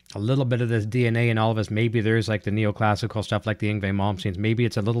there's a little bit of this DNA in all of us. Maybe there's like the neoclassical stuff like the Yngwie Malmsteens. Maybe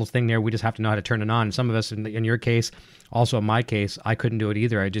it's a little thing there. We just have to know how to turn it on. And some of us, in your case, also in my case, I couldn't do it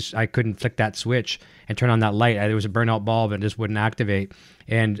either. I couldn't flick that switch and turn on that light. There was a burnout bulb and it just wouldn't activate.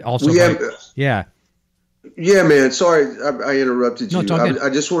 And also, yeah, man. Sorry, I interrupted you. No, I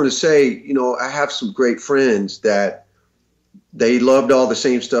just want to say, you know, I have some great friends that they loved all the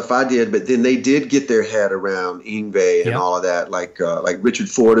same stuff I did, but then they did get their head around Yngwie and all of that, like Richard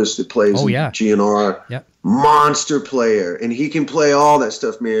Fortus that plays GNR, monster player, and he can play all that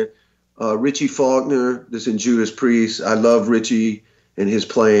stuff, man. Richie Faulkner, that's in Judas Priest. I love Richie and his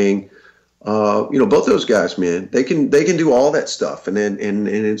playing. You know, both those guys, man, they can do all that stuff, and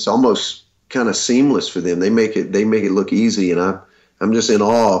it's almost kind of seamless for them. They make it look easy, and I'm just in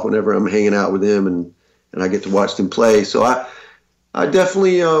awe whenever I'm hanging out with them and I get to watch them play. So I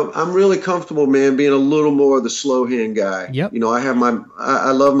definitely I'm really comfortable, man, being a little more of the slow hand guy. Yep. You know,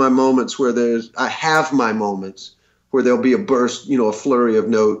 I love my moments where there'll be a burst, you know, a flurry of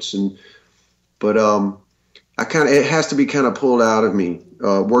notes, but it has to be kind of pulled out of me.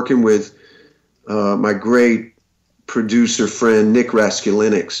 Working with my great producer friend Nick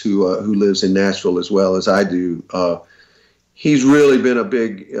Raskulinecz, who lives in Nashville as well as I do. He's really been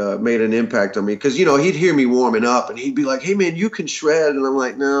made an impact on me, because, you know, he'd hear me warming up and he'd be like, "Hey man, you can shred." And I'm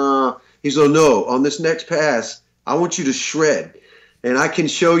like, "No." He's like, "No, on this next pass, I want you to shred." And I can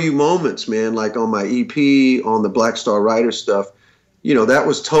show you moments, man, like on my EP, on the Black Star Rider stuff. You know, that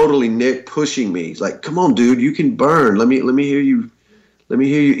was totally Nick pushing me. He's like, "Come on, dude, you can burn. Let me hear you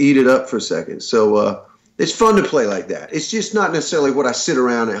eat it up for a second." So it's fun to play like that. It's just not necessarily what I sit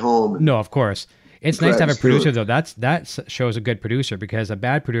around at home. No, of course. It's nice to have a producer, though. That shows a good producer, because a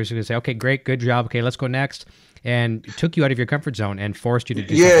bad producer can say, "Okay, great, good job. Okay, let's go next," and took you out of your comfort zone and forced you to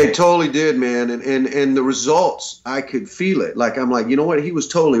do something. Yeah, it totally did, man. And the results, I could feel it. Like, I'm like, you know what? He was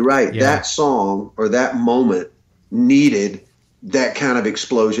totally right. Yeah. That song or that moment needed that kind of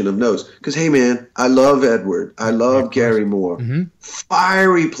explosion of notes. Because, hey, man, I love Edward. I love Gary Moore. Mm-hmm.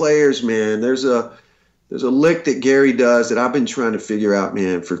 Fiery players, man. There's a lick that Gary does that I've been trying to figure out,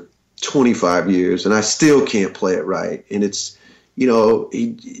 man, for 25 years, and I still can't play it right. And it's, you know,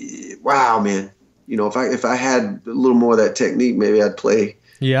 wow, man. You know, if I had a little more of that technique, maybe I'd play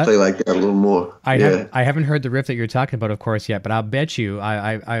like that a little more. I haven't heard the riff that you're talking about, of course, yet, but I'll bet you,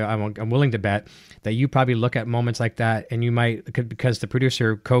 I'm willing to bet that you probably look at moments like that, and you might, because the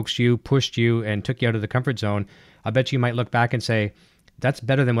producer coaxed you, pushed you, and took you out of the comfort zone, I bet you might look back and say, "That's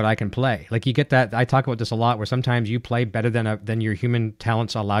better than what I can play." Like, you get that. I talk about this a lot, where sometimes you play better than your human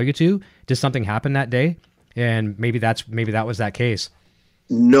talents allow you to. Did something happen that day? And maybe that was that case.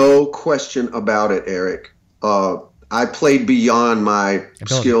 No question about it, Eric. I played beyond my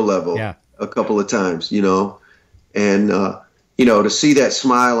skill level a couple of times, you know, and you know, to see that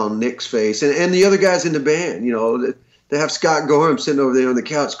smile on Nick's face and the other guys in the band, you know, they have Scott Gorham sitting over there on the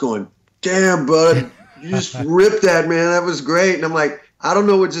couch going, "Damn, bud, you just ripped that, man. That was great." And I'm like, I don't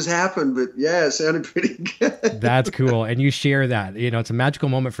know what just happened, but yeah, it sounded pretty good. That's cool. And you share that. You know, it's a magical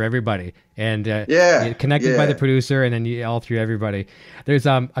moment for everybody. And connected by the producer, and then all through everybody. There's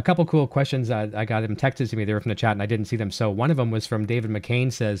a couple cool questions I got them texted to me. They were from the chat, and I didn't see them. So one of them was from David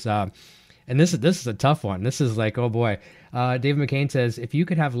McCain. Says, and this is a tough one. This is like, oh boy. David McCain says, if you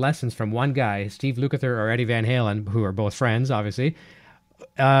could have lessons from one guy, Steve Lukather or Eddie Van Halen, who are both friends, obviously,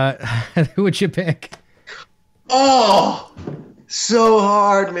 who would you pick? Oh, so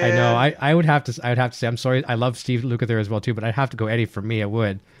hard, man. I know. I would have to say, I'm sorry. I love Steve Lukather as well too, but I'd have to go Eddie for me. I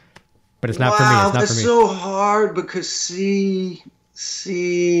would, but it's not for me. It's not for me. It's so hard because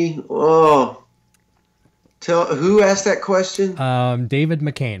tell who asked that question? David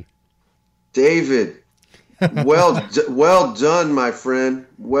McCain. David. Well done, my friend.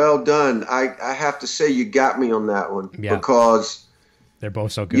 Well done. I have to say you got me on that one because they're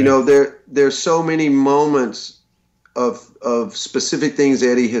both so good. You know, there's so many moments of specific things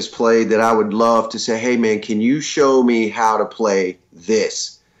Eddie has played that I would love to say, hey man, can you show me how to play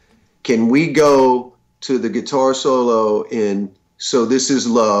this? Can we go to the guitar solo in So This Is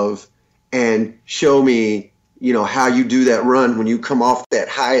Love and show me, you know, how you do that run when you come off that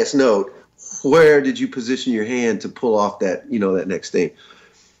highest note? Where did you position your hand to pull off that, you know, that next thing?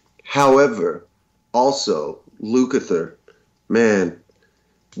 However, also Lukather, man,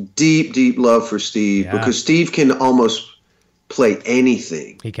 deep love for Steve because Steve can almost play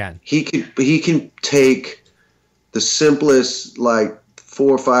anything. He can. He can take the simplest like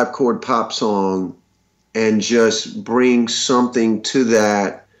 4 or 5 chord pop song and just bring something to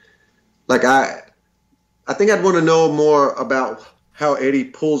that. Like I think I'd want to know more about how Eddie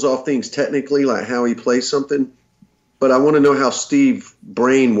pulls off things technically, like how he plays something. But I want to know how Steve's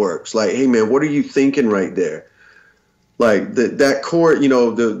brain works. Like, hey man, what are you thinking right there? Like that chord, you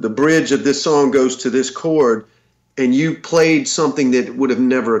know, the bridge of this song goes to this chord, and you played something that would have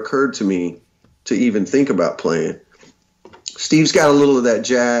never occurred to me to even think about playing. Steve's got a little of that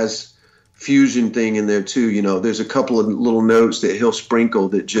jazz fusion thing in there too. You know, there's a couple of little notes that he'll sprinkle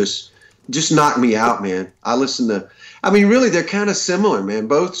that just knock me out, man. Really, they're kind of similar, man.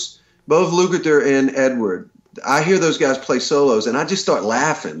 Both Lukather and Edward. I hear those guys play solos, and I just start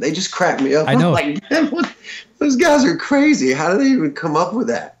laughing. They just crack me up. I know. I'm like, man, those guys are crazy. How do they even come up with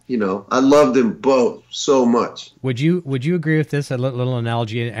that? You know, I love them both so much. Would you agree with this? A little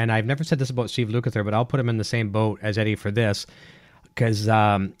analogy, and I've never said this about Steve Lukather, but I'll put him in the same boat as Eddie for this, because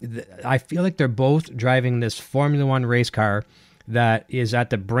I feel like they're both driving this Formula One race car that is at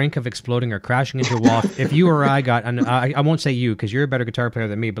the brink of exploding or crashing into a wall. If you or I got, and I won't say you because you're a better guitar player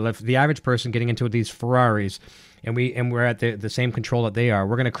than me, but if the average person getting into these Ferraris and we're at the same control that they are,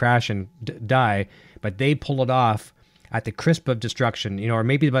 we're going to crash and die. But they pull it off at the crisp of destruction, you know, or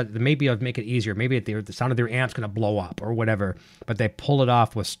maybe I'll make it easier. Maybe the sound of their amp's going to blow up or whatever, but they pull it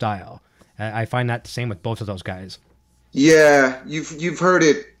off with style. I find that the same with both of those guys. Yeah, you've heard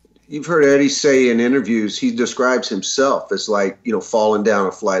it. You've heard Eddie say in interviews, he describes himself as like, you know, falling down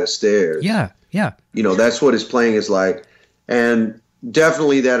a flight of stairs. Yeah. You know, that's what his playing is like. And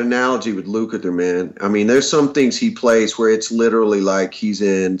definitely that analogy with Lukather, man. I mean, there's some things he plays where it's literally like he's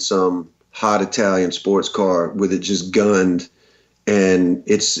in some hot Italian sports car with it just gunned. And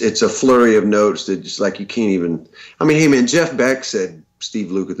it's a flurry of notes that just like you can't even. I mean, hey, man, Jeff Beck said Steve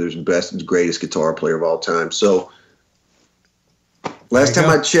Lukather's the greatest guitar player of all time. So last time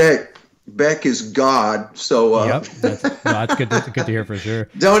I checked, Beck is God. So yep, that's good. That's good to hear for sure.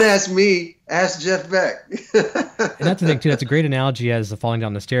 Don't ask me, ask Jeff Beck. And that's the thing too. That's a great analogy as the falling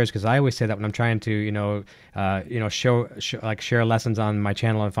down the stairs, because I always say that when I'm trying to, share lessons on my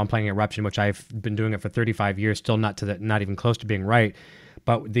channel. If I'm playing Eruption, which I've been doing it for 35 years, still not even close to being right.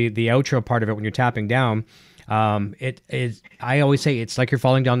 But the outro part of it, when you're tapping down, it is. I always say it's like you're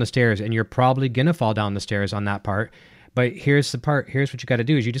falling down the stairs, and you're probably gonna fall down the stairs on that part. But here's what you got to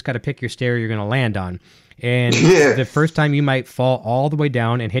do is you just got to pick your stair you're going to land on. And the first time you might fall all the way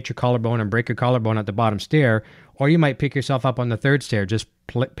down and hit your collarbone and break your collarbone at the bottom stair, or you might pick yourself up on the third stair. Just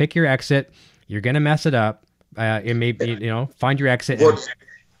pick your exit. You're going to mess it up. It may be, find your exit.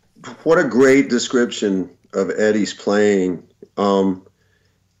 What a great description of Eddie's playing.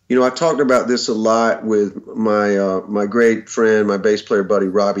 I talked about this a lot with my great friend, my bass player buddy,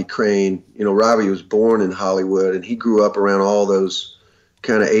 Robbie Crane. Robbie was born in Hollywood, and he grew up around all those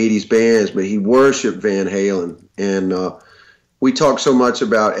kind of 80s bands, but he worshiped Van Halen. And we talk so much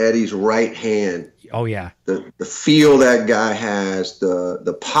about Eddie's right hand. Oh, yeah. The feel that guy has,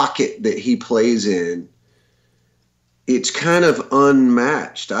 the pocket that he plays in. It's kind of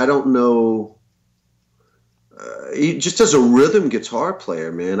unmatched. I don't know. He just as a rhythm guitar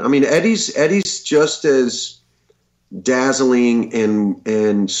player, man. I mean, Eddie's just as dazzling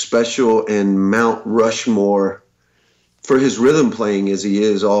and special and Mount Rushmore for his rhythm playing as he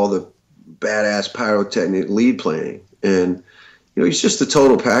is all the badass pyrotechnic lead playing. And he's just a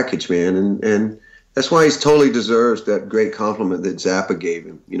total package, man. And that's why he totally deserves that great compliment that Zappa gave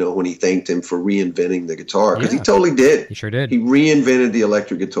him. When he thanked him for reinventing the guitar, because he totally did. He sure did. He reinvented the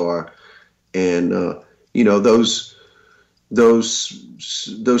electric guitar, and those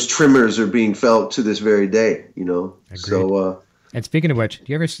tremors are being felt to this very day, Agreed. So and speaking of which,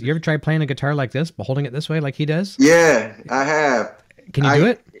 you ever try playing a guitar like this, but holding it this way like he does? Yeah, I have. Can you do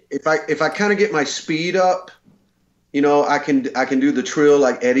it? If I kind of get my speed up, I can do the trill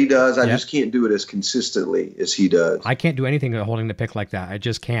like Eddie does. I Yep. just can't do it as consistently as he does. I can't do anything holding the pick like that. I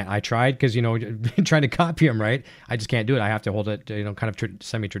just can't. I tried because, trying to copy him, right? I just can't do it. I have to hold it, kind of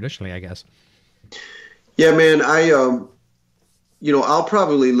semi-traditionally, I guess. Yeah, man. I'll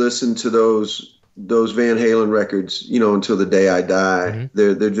probably listen to those Van Halen records, until the day I die.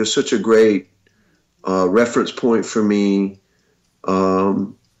 Mm-hmm. They're just such a great reference point for me.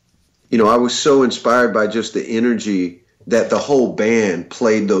 I was so inspired by just the energy that the whole band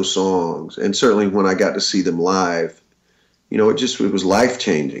played those songs, and certainly when I got to see them live, it was life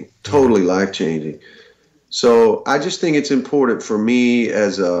changing, totally life changing. So I just think it's important for me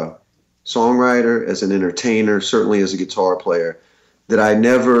as a songwriter, as an entertainer, certainly as a guitar player, that I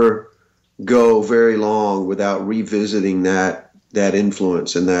never go very long without revisiting that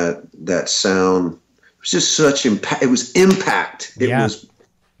influence and that sound. It was just such impact. It was impact. It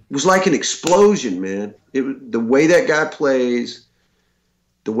was like an explosion, man. The way that guy plays,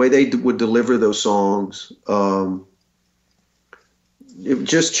 the way they would deliver those songs, it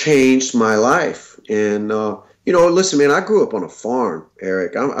just changed my life. And listen, man, I grew up on a farm,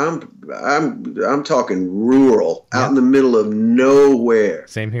 Eric. I'm talking rural, out in the middle of nowhere.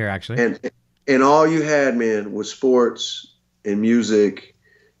 Same here, actually. And all you had, man, was sports and music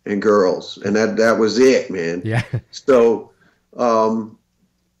and girls, and that was it, man. Yeah. So,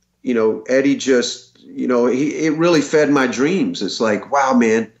 Eddie just, it really fed my dreams. It's like, wow,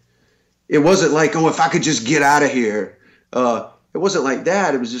 man. It wasn't like, oh, if I could just get out of here. It wasn't like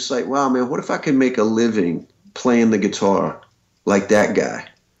that. It was just like, wow, man, what if I could make a living playing the guitar like that guy,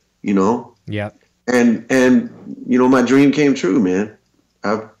 Yeah. And my dream came true, man.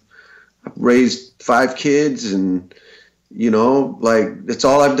 I've raised 5 kids, and that's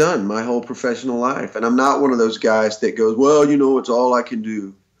all I've done my whole professional life. And I'm not one of those guys that goes, well, it's all I can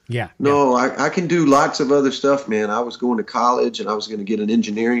do. Yeah. No, I can do lots of other stuff, man. I was going to college and I was going to get an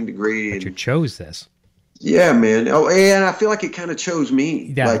engineering degree. But you chose this. Yeah, man. Oh, and I feel like it kind of chose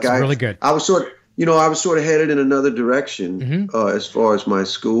me. Yeah, like it's really good. I was sort of headed in another direction as far as my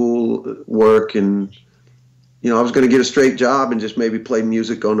school work, and I was going to get a straight job and just maybe play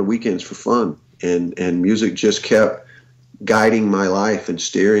music on the weekends for fun. And music just kept guiding my life and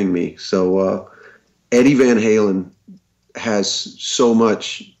steering me. So Eddie Van Halen has so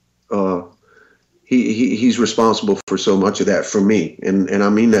much. He's responsible for so much of that for me, and I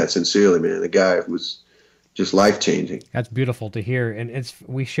mean that sincerely, man. The guy was just life-changing. That's beautiful to hear, and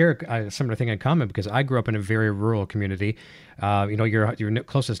we share a similar thing in common because I grew up in a very rural community. Your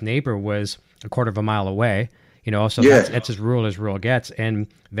closest neighbor was a quarter of a mile away. So that's as rural gets. And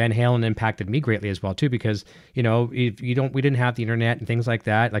Van Halen impacted me greatly as well too, because we didn't have the internet and things like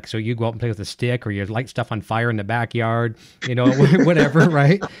that. Like, so you go out and play with a stick, or you light stuff on fire in the backyard, whatever,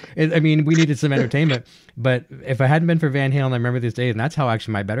 right? We needed some entertainment. But if it hadn't been for Van Halen, I remember these days, and that's how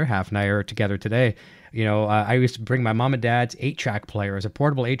actually my better half and I are together today. I used to bring my mom and dad's 8-track player. It was a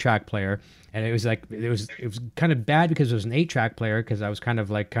portable 8-track player. And it was kind of bad because it was an 8-track player, because I was kind of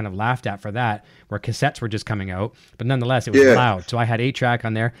laughed at for that, where cassettes were just coming out. But nonetheless, it was loud. So I had 8-track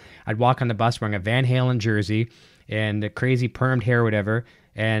on there. I'd walk on the bus wearing a Van Halen jersey and the crazy permed hair or whatever.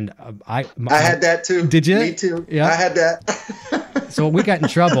 And I had that too. Did you? Me too. Yeah. I had that. So we got in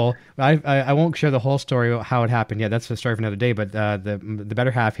trouble. I won't share the whole story of how it happened. Yeah, that's a story for another day. But the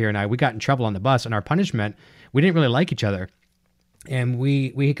better half here and we got in trouble on the bus, and our punishment, we didn't really like each other. And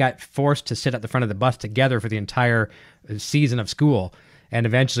we got forced to sit at the front of the bus together for the entire season of school. And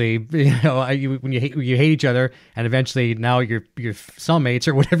eventually, when you hate each other, and eventually now you're cellmates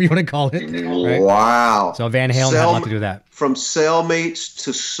or whatever you want to call it. Right? Wow. So Van Halen had a lot to do with that. From cellmates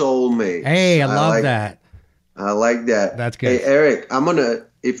to soulmates. Hey, I love that. I like that. That's good. Hey, Eric,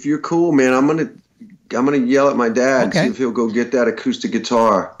 if you're cool, man, I'm gonna yell at my dad and see if he'll go get that acoustic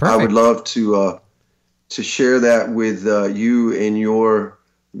guitar. Perfect. I would love to share that with you and your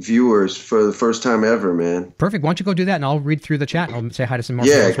viewers for the first time ever, man. Perfect. Why don't you go do that, and I'll read through the chat and I'll say hi to some more.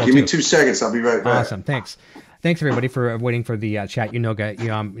 Yeah, give me 2 seconds. I'll be right back. Awesome. Thanks everybody for waiting for the chat.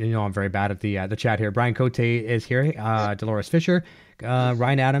 I'm very bad at the chat here. Brian Cote is here. Dolores Fisher,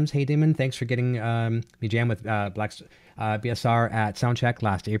 Ryan Adams. Hey, Damon. Thanks for getting me jammed with BSR at Soundcheck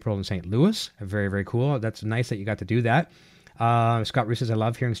last April in St. Louis. Very, very cool. That's nice that you got to do that. Scott Roos says, I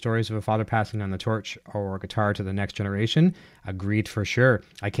love hearing stories of a father passing on the torch or guitar to the next generation. Agreed for sure.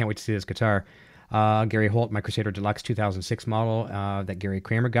 I can't wait to see this guitar. Gary Holt, my Crusader Deluxe 2006 model that Gary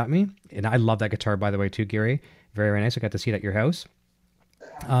Kramer got me. And I love that guitar, by the way, too, Gary. Very, very nice. I got to see it at your house.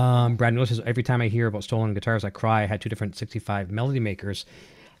 Brad Miller says, every time I hear about stolen guitars, I cry. I had 2 different 65 Melody Makers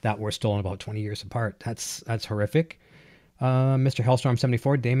that were stolen about 20 years apart. That's horrific. Mr. Hellstorm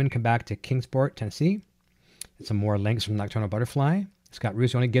 74, Damon, come back to Kingsport, Tennessee. Some more links from Nocturnal Butterfly. Scott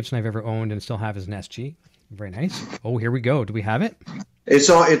Roos, the only Gibson I've ever owned and still have is an SG. Very nice. Oh, here we go. Do we have it? It's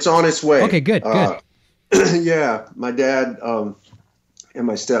on its way. Okay, good. Yeah, my dad and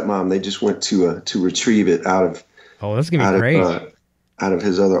my stepmom, they just went to retrieve it out of. Oh, that's gonna be great. Out of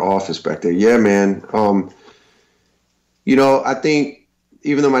his other office back there. Yeah, man. I think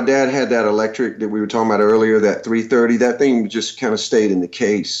even though my dad had that electric that we were talking about earlier, that 330, that thing just kind of stayed in the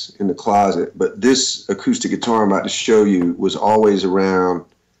case in the closet. But this acoustic guitar I'm about to show you was always around.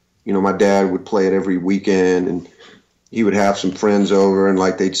 My dad would play it every weekend, and he would have some friends over, and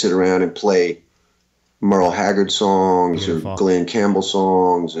like they'd sit around and play Merle Haggard songs or Glenn Campbell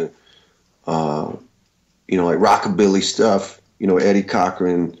songs, and like rockabilly stuff. Eddie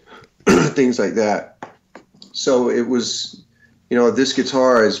Cochran, things like that. So it was, this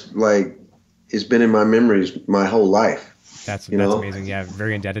guitar has been in my memories my whole life. That's amazing. Yeah,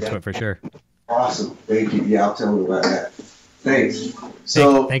 very indebted to it for sure. Awesome. Thank you. Yeah, I'll tell you about that. Thanks.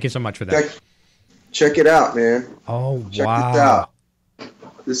 So thank you so much for that. Check it out, man. Oh, check wow.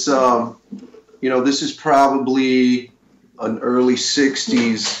 This out. This is probably an early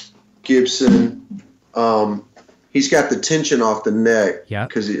 60s Gibson. He's got the tension off the neck,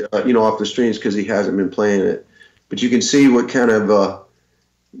 because off the strings because he hasn't been playing it. But you can see what kind of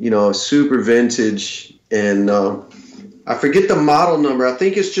super vintage, and I forget the model number. I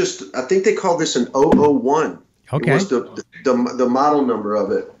think they call this an 001. Okay. It was the model number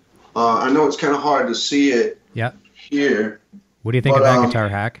of it. I know it's kind of hard to see it. Here. What do you think of that guitar,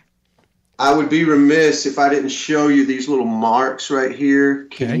 Hack? I would be remiss if I didn't show you these little marks right here.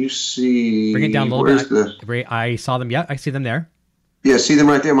 Can you see? Bring it down a little bit. I saw them. Yeah, I see them there. Yeah, see them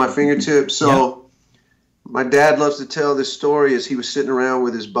right there on my fingertips. So my dad loves to tell this story as he was sitting around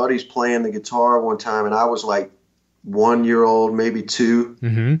with his buddies playing the guitar one time, and I was like 1 year old, maybe 2.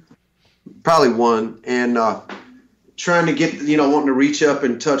 Mm-hmm. Probably 1. And trying to get, wanting to reach up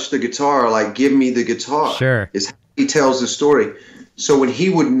and touch the guitar, like, give me the guitar. Sure. Is how he tells the story. So when he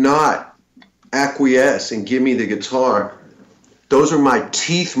would not acquiesce and give me the guitar, those are my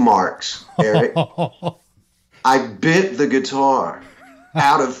teeth marks, Eric. I bit the guitar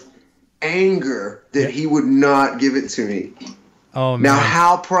out of anger that he would not give it to me. Oh, man. Now,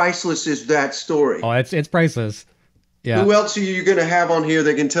 how priceless is that story? Oh, it's priceless. Yeah. Who else are you going to have on here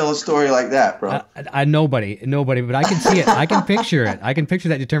that can tell a story like that, bro? Nobody, but I can see it. I can picture it. I can picture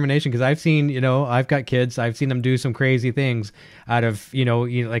that determination because I've seen, I've got kids. I've seen them do some crazy things out of,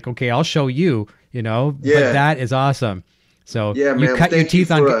 like, okay, I'll show you, but that is awesome. So yeah, you cut your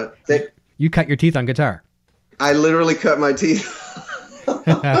teeth on, you cut your teeth on guitar. I literally cut my teeth.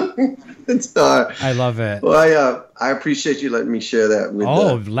 I love it. Well, I appreciate you letting me share that with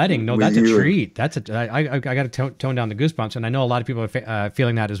that's a treat. I got to tone down the goosebumps, and I know a lot of people are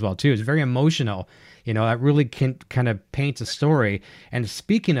feeling that as well too. It's very emotional. That really can kind of paints a story. And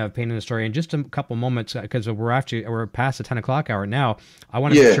speaking of painting a story, in just a couple moments, because we're past the 10 o'clock hour now, I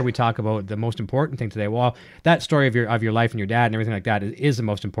want to make sure we talk about the most important thing today. Well, that story of your life and your dad and everything like that is the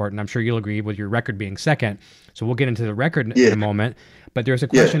most important. I'm sure you'll agree with your record being second. So we'll get into the record in a moment. But there's a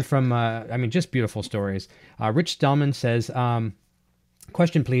question from, just beautiful stories. Rich Stellman says,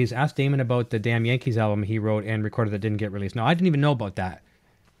 question, please. Ask Damon about the Damn Yankees album he wrote and recorded that didn't get released. No, I didn't even know about that.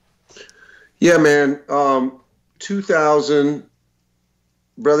 Yeah, man. 2000,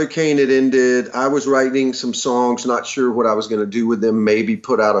 Brother Kane had ended. I was writing some songs, not sure what I was going to do with them. Maybe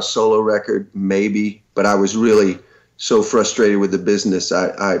put out a solo record, maybe. But I was really so frustrated with the business.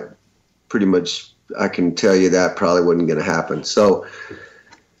 I pretty much, I can tell you that probably wasn't going to happen. So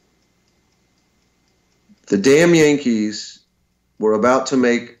the Damn Yankees were about to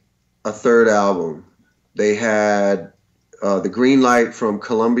make a third album. They had the green light from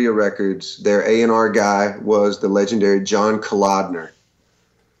Columbia Records. Their A&R guy was the legendary John Kolodner.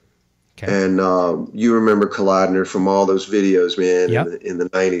 Okay. And you remember Kolodner from all those videos, man, in the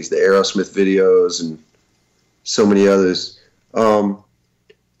 90s, the Aerosmith videos and so many others.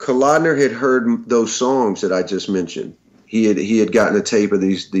 Kolodner had heard those songs that I just mentioned. He had gotten a tape of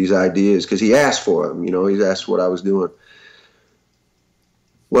these ideas because he asked for them. He asked what I was doing.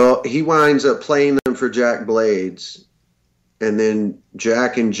 Well, he winds up playing them for Jack Blades. And then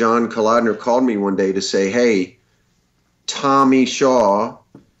Jack and John Kolodner called me one day to say, hey, Tommy Shaw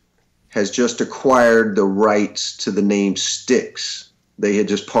has just acquired the rights to the name Styx. They had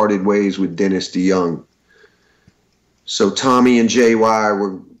just parted ways with Dennis DeYoung. So Tommy and JY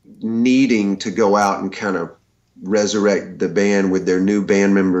were needing to go out and kind of resurrect the band with their new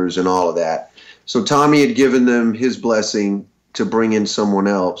band members and all of that. So Tommy had given them his blessing to bring in someone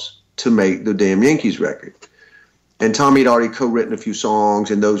else to make the Damn Yankees record. And Tommy had already co-written a few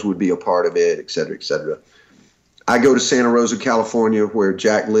songs, and those would be a part of it, et cetera, et cetera. I go to Santa Rosa, California, where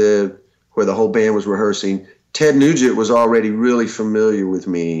Jack lived, where the whole band was rehearsing. Ted Nugent was already really familiar with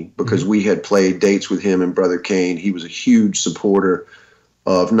me because we had played dates with him and Brother Kane. He was a huge supporter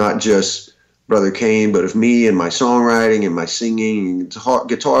of not just Brother Kane, but of me and my songwriting and my singing and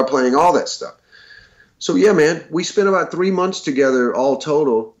guitar playing, all that stuff. So yeah, man, we spent about 3 months together all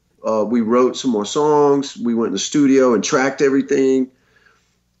total. We wrote some more songs. We went in the studio and tracked everything.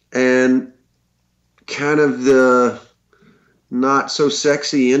 And kind of the not so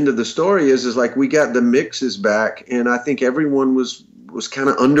sexy end of the story is like we got the mixes back, and I think everyone was kind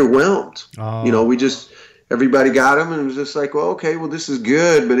of underwhelmed. Oh. You know, everybody got them, and it was just like, well, okay, well, this is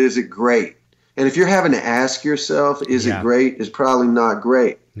good, but is it great? And if you're having to ask yourself, is it great? It's probably not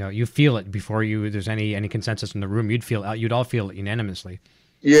great. No, you feel it before there's any consensus in the room. You'd all feel it unanimously.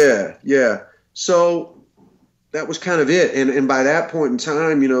 Yeah. So that was kind of it. And by that point in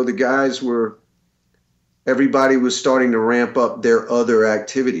time, you know, the guys everybody was starting to ramp up their other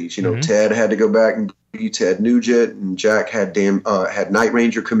activities. You know, Ted had to go back and be Ted Nugent, and Jack had Night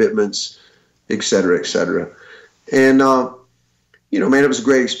Ranger commitments, et cetera, et cetera. And, you know, man, it was a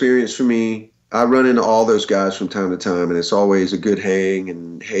great experience for me. I run into all those guys from time to time, and it's always a good hang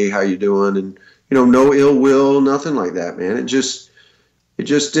and, hey, how you doing? And, you know, no ill will, nothing like that, man. It just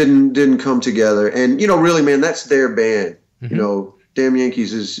didn't come together. And, you know, really, man, that's their band. You know, Damn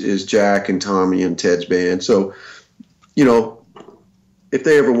Yankees is Jack and Tommy and Ted's band. So, you know, if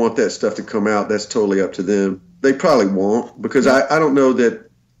they ever want that stuff to come out, that's totally up to them. They probably won't, because I don't know that,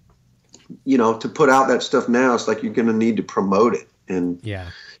 you know, to put out that stuff now, it's like you're going to need to promote it. And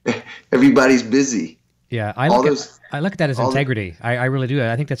everybody's busy. Yeah, I look at that as integrity. I really do.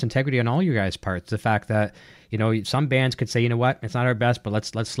 I think that's integrity on all you guys' parts. The fact that, you know, some bands could say, you know what, it's not our best, but let's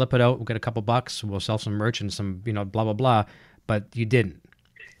slip it out. We'll get a couple bucks. We'll sell some merch and some, you know, blah, blah, blah. But you didn't.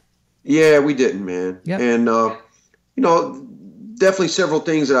 Yeah, we didn't, man. Yep. And, you know, definitely several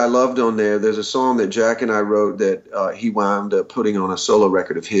things that I loved on there. There's a song that Jack and I wrote that he wound up putting on a solo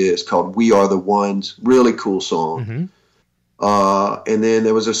record of his called We Are the Ones. Really cool song. And then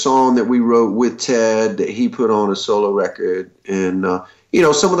there was a song that we wrote with Ted that he put on a solo record. And, you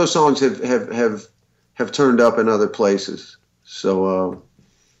know, some of those songs have turned up in other places. So,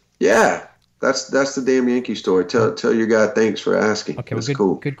 yeah. That's the Damn Yankee story. Tell your guy thanks for asking. Okay, that's well,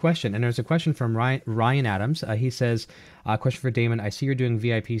 cool. Good question. And there's a question from Ryan Adams. He says, question for Damon. I see you're doing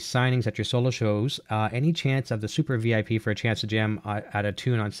VIP signings at your solo shows. Any chance of the super VIP for a chance to jam at a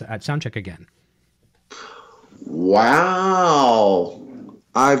tune at Soundcheck again? Wow.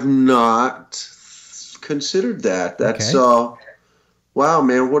 I've not considered that. That's wow,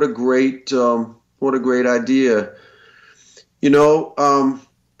 man, what a great idea. You know,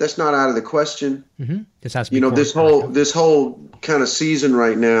 that's not out of the question. This has to be, you know, this whole kind of season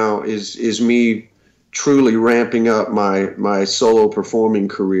right now is me truly ramping up my solo performing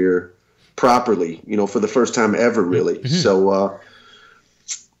career properly, you know, for the first time ever, really. So,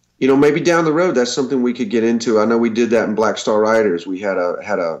 you know, maybe down the road, that's something we could get into. I know we did that in Black Star Riders. We had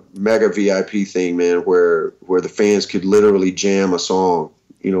a mega VIP thing, man, where the fans could literally jam a song,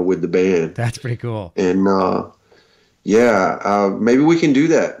 you know, with the band. That's pretty cool. And, maybe we can do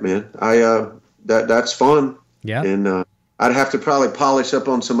that, man. That's fun. Yeah. And I'd have to probably polish up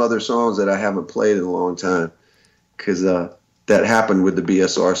on some other songs that I haven't played in a long time, because that happened with the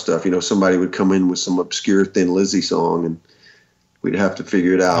BSR stuff. You know, somebody would come in with some obscure Thin Lizzy song, and we'd have to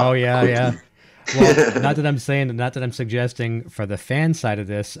figure it out. Oh yeah, quickly. Yeah. Well, not that I'm suggesting for the fan side of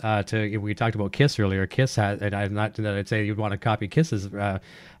this. We talked about Kiss earlier. Kiss had, and I'm not that I'd say you'd want to copy Kiss's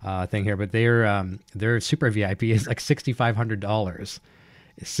thing here, but their super VIP is like $6,500,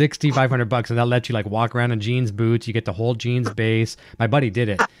 $6,500, and they'll let you like walk around in jeans boots. You get to hold jeans bass. My buddy did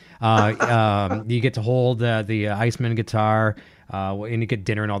it. You get to hold the Iceman guitar. And you get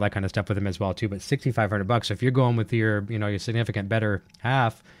dinner and all that kind of stuff with him as well too. But $6,500. So if you're going with your significant better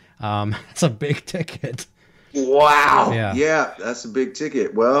half, it's a big ticket. Wow. Yeah, that's a big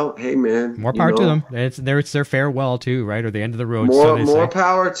ticket. Well, hey man, more power to them. It's their farewell too, right? Or the end of the road. More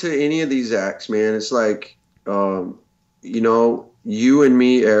power to any of these acts, man. It's like, you know, you and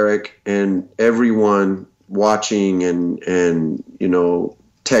me, Eric, and everyone watching and you know,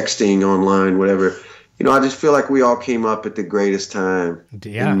 texting online, whatever. You know, I just feel like we all came up at the greatest time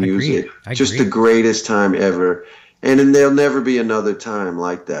in music. Just the greatest time ever. And then there'll never be another time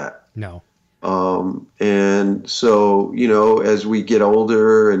like that. No. And so, you know, as we get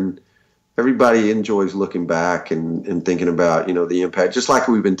older, and everybody enjoys looking back and thinking about, you know, the impact, just like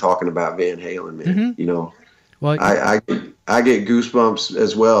we've been talking about Van Halen, man. You know, well, I get goosebumps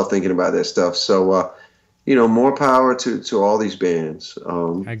as well thinking about that stuff. So, you know, more power to all these bands.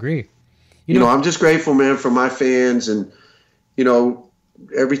 I agree. You know, I'm just grateful, man, for my fans and, you know,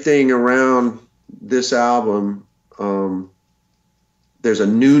 everything around this album. There's a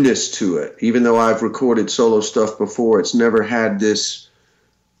newness to it. Even though I've recorded solo stuff before, it's never had this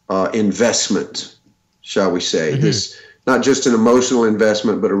investment, shall we say. This, not just an emotional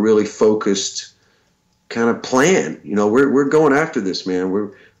investment, but a really focused kind of plan. You know, we're going after this, man.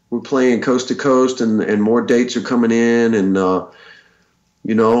 We're playing coast to coast, and more dates are coming in, and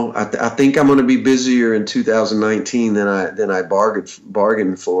you know, I think I'm going to be busier in 2019 than I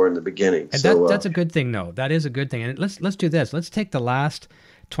bargained for in the beginning. And so, that's a good thing, though. That is a good thing. And let's do this. Let's take the last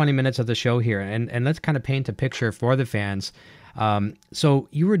 20 minutes of the show here, and let's kind of paint a picture for the fans. So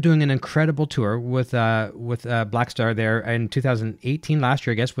you were doing an incredible tour with Black Star there in 2018, last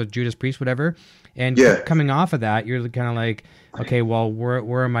year, I guess, with Judas Priest, whatever. And coming off of that, you're kind of like, okay, well,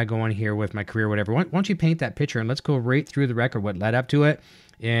 where am I going here with my career, whatever? Why don't you paint that picture, and let's go right through the record, what led up to it,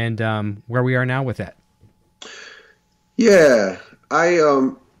 and where we are now with it. Yeah,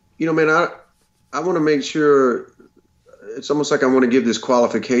 you know, man, I want to make sure. It's almost like I want to give this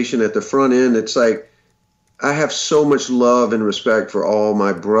qualification at the front end. It's like, I have so much love and respect for all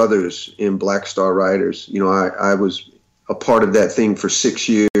my brothers in Black Star Riders. You know, I was a part of that thing for 6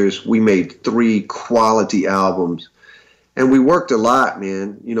 years. We made 3 quality albums, and we worked a lot,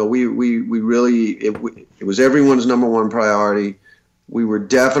 man. You know, we really, it was everyone's number one priority. We were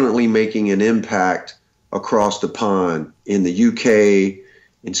definitely making an impact across the pond in the UK,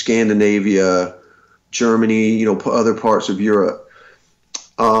 in Scandinavia, Germany, you know, other parts of Europe.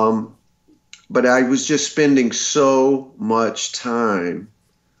 But I was just spending so much time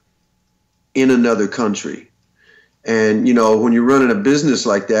in another country. And, you know, when you're running a business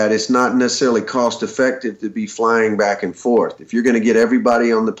like that, it's not necessarily cost effective to be flying back and forth. If you're going to get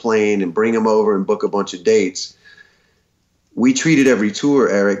everybody on the plane and bring them over and book a bunch of dates, we treated every tour,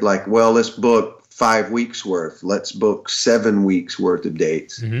 Eric, like, well, let's book 5 weeks worth. Let's book 7 weeks worth of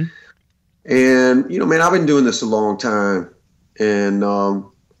dates. Mm-hmm. And, you know, man, I've been doing this a long time. And,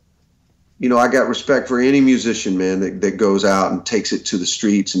 you know, I got respect for any musician, man, that goes out and takes it to the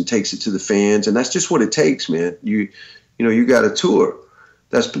streets and takes it to the fans. And that's just what it takes, man. You know, you got to tour.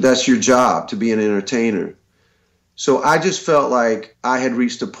 That's your job, to be an entertainer. So I just felt like I had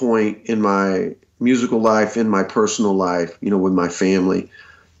reached a point in my musical life, in my personal life, you know, with my family,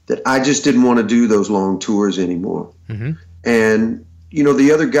 that I just didn't want to do those long tours anymore. Mm-hmm. And, you know,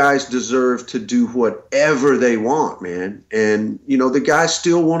 the other guys deserve to do whatever they want, man. And, you know, the guys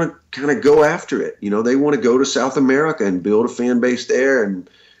still want to kind of go after it. You know, they want to go to South America and build a fan base there, and,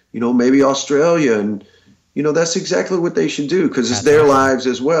 you know, maybe Australia. And, you know, that's exactly what they should do, because it's their lives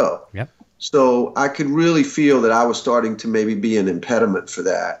as well. Yep. So I could really feel that I was starting to maybe be an impediment for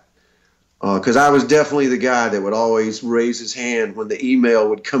that. Because I was definitely the guy that would always raise his hand when the email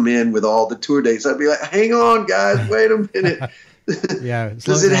would come in with all the tour dates. I'd be like, hang on, guys, wait a minute. Yeah.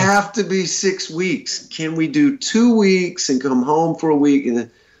 Does it have to be 6 weeks? Can we do 2 weeks and come home for a week? And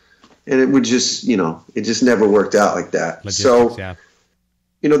it would just, you know, it just never worked out like that. Logistics, yeah.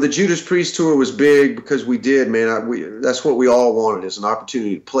 You know, the Judas Priest tour was big because we did, man. That's what we all wanted, is an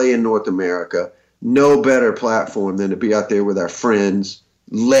opportunity to play in North America. No better platform than to be out there with our friends,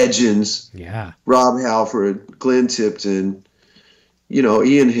 legends. Yeah. Rob Halford, Glenn Tipton, you know,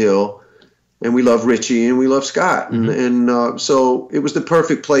 Ian Hill. And we love Richie and we love Scott. Mm-hmm. And so it was the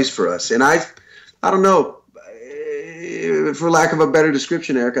perfect place for us. And I don't know, for lack of a better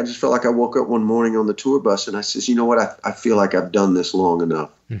description, Eric, I just felt like I woke up one morning on the tour bus and I says, you know what, I feel like I've done this long enough.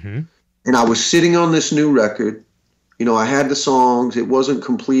 Mm-hmm. And I was sitting on this new record. You know, I had the songs. It wasn't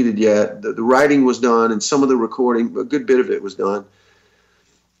completed yet. The writing was done, and some of the recording, a good bit of it was done.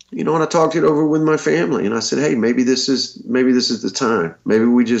 You know, and I talked it over with my family, and I said, hey, maybe this is the time. Maybe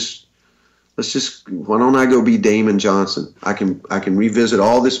why don't I go be Damon Johnson? I can revisit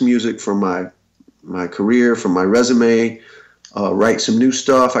all this music from my career, from my resume, write some new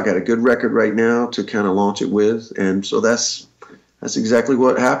stuff. I got a good record right now to kind of launch it with. And so that's exactly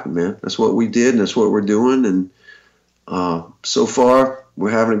what happened, man. That's what we did, and that's what we're doing. And so far,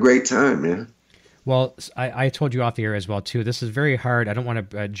 we're having a great time, man. Well, I told you off the air as well, too. This is very hard. I don't want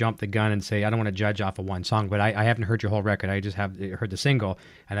to jump the gun and say I don't want to judge off of one song, but I haven't heard your whole record. I just have heard the single,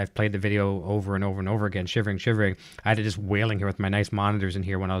 and I've played the video over and over and over again, Shivering, Shivering. I had it just wailing here with my nice monitors in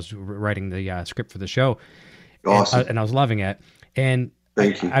here when I was writing the script for the show. Awesome. And I was loving it. And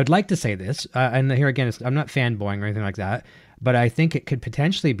Thank you. I would like to say this, and here again, I'm not fanboying or anything like that, but I think it could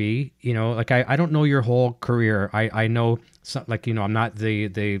potentially be, you know, like I don't know your whole career. I know, like, you know, I'm not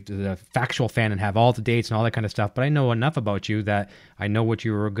the factual fan and have all the dates and all that kind of stuff, but I know enough about you that I know what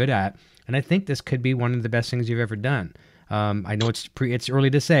you were good at. And I think this could be one of the best things you've ever done. I know it's early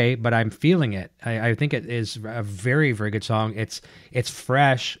to say, but I'm feeling it. I think it is a very, very good song. It's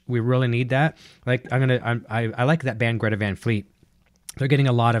fresh. We really need that. Like I like that band Greta Van Fleet. They're getting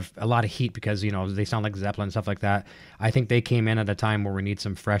a lot of heat because, you know, they sound like Zeppelin and stuff like that. I think they came in at a time where we need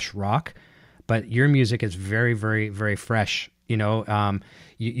some fresh rock, but your music is very, very, very fresh. You know,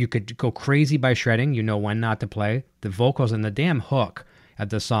 you could go crazy by shredding. You know when not to play. The vocals and the damn hook at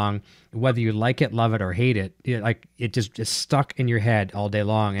the song, whether you like it, love it, or hate it, it just is stuck in your head all day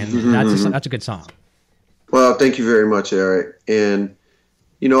long, and that's a good song. Well, thank you very much, Eric. And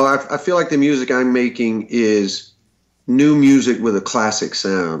you know, I feel like the music I'm making is new music with a classic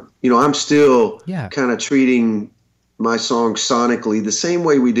sound. You know, I'm still kind of treating my song sonically the same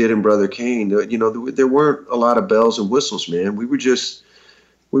way we did in Brother Cane. You know, there weren't a lot of bells and whistles, man. We were just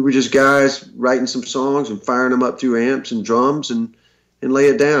guys writing some songs and firing them up through amps and drums and lay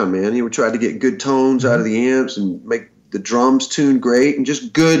it down, man. You know, we tried to get good tones out of the amps and make the drums tune great and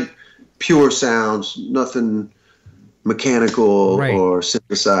just good, pure sounds, nothing mechanical or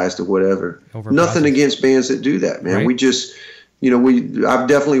synthesized or whatever. Nothing against bands that do that, man. Right. We just, you know, I've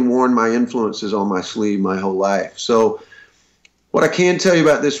definitely worn my influences on my sleeve my whole life. So what I can tell you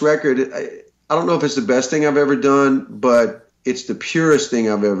about this record, I don't know if it's the best thing I've ever done, but it's the purest thing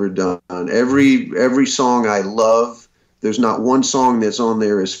I've ever done. Every song I love. There's not one song that's on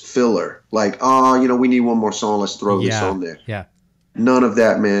there as filler. Like, you know, we need one more song. Let's throw this on there. Yeah. None of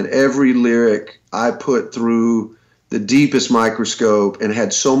that, man. Every lyric I put through the deepest microscope and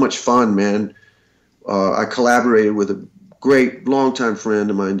had so much fun, man. I collaborated with a great longtime friend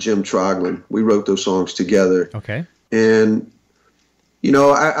of mine, Jim Troglin. We wrote those songs together. Okay. And, you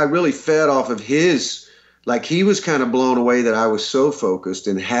know, I really fed off of his, like he was kind of blown away that I was so focused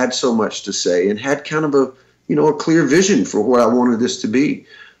and had so much to say and had kind of a clear vision for what I wanted this to be.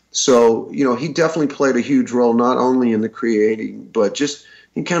 So, you know, he definitely played a huge role, not only in the creating, but just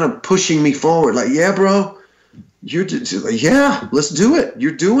in kind of pushing me forward. Like, yeah, bro, you're just like, yeah, let's do it.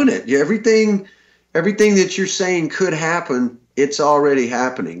 You're doing it. Everything that you're saying could happen, it's already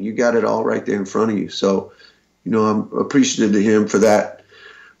happening. You got it all right there in front of you. So, you know, I'm appreciative to him for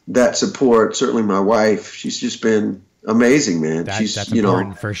that support. Certainly my wife, she's just been amazing, man. That's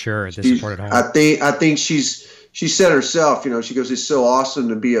important for sure. The support at home. I think she said herself, you know, she goes, it's so awesome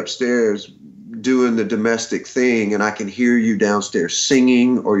to be upstairs doing the domestic thing and I can hear you downstairs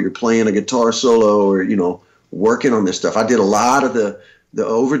singing or you're playing a guitar solo or, you know, working on this stuff. I did a lot of the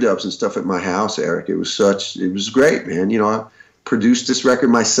overdubs and stuff at my house, Eric. It was great, man. You know, I produced this record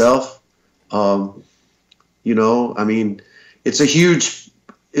myself. You know, I mean, it's a huge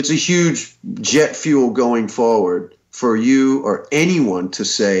jet fuel going forward for you or anyone to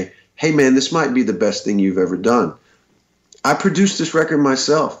say, hey, man, this might be the best thing you've ever done. I produced this record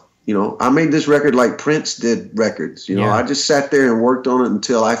myself. You know, I made this record like Prince did records. You know, I just sat there and worked on it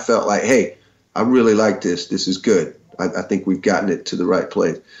until I felt like, hey, I really like this. This is good. I think we've gotten it to the right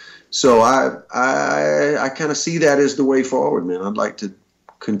place. So I kind of see that as the way forward, man. I'd like to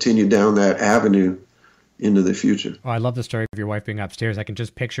continue down that avenue into the future. Oh, I love the story of your wife being upstairs. I can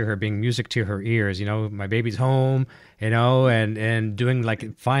just picture her being music to her ears. You know, my baby's home, you know, and doing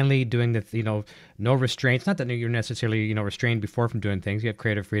finally doing the, you know, no restraints. Not that you're necessarily, you know, restrained before from doing things. You have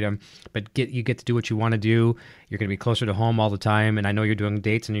creative freedom, but you get to do what you want to do. You're going to be closer to home all the time. And I know you're doing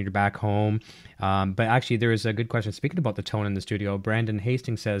dates and you're back home. But actually there is a good question. Speaking about the tone in the studio, Brandon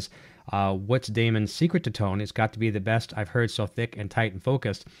Hastings says, what's Damon's secret to tone? It's got to be the best I've heard, so thick and tight and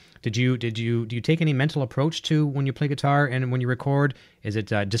focused. Do you take any mental approach to when you play guitar and when you record? Is it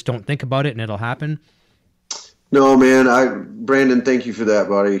just don't think about it and it'll happen? No, man. Brandon, thank you for that,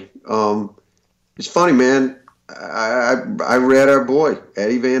 buddy. It's funny, man. I read our boy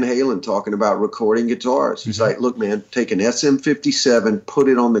Eddie Van Halen talking about recording guitars. He's like, look, man, take an SM57, put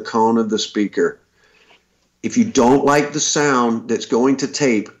it on the cone of the speaker. If you don't like the sound that's going to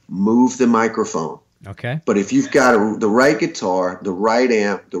tape, move the microphone. Okay. But if you've got the right guitar, the right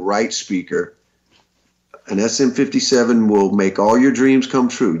amp, the right speaker, an SM57 will make all your dreams come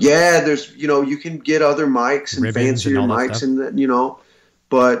true. Yeah, there's, you know, you can get other mics and Ribbons fancier mics and, you know,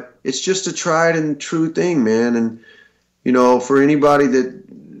 but it's just a tried and true thing, man. And, you know, for anybody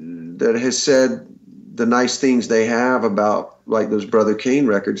that has said the nice things they have about like those Brother Cane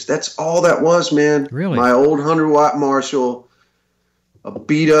records, that's all that was, man. Really? My old 100-watt Marshall, a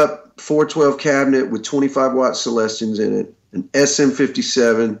beat-up 412 cabinet with 25-watt Celestions in it, an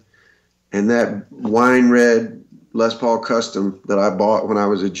SM57, and that wine red Les Paul Custom that I bought when I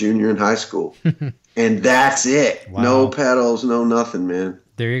was a junior in high school. And that's it. Wow. No pedals, no nothing, man.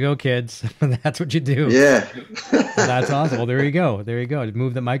 There you go, kids. That's what you do. Yeah. That's awesome. Well, there you go. There you go.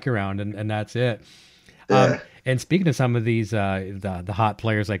 Move the mic around, and that's it. Yeah. And speaking of some of these, the hot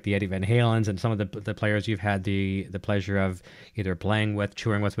players like the Eddie Van Halens and some of the players you've had the pleasure of either playing with,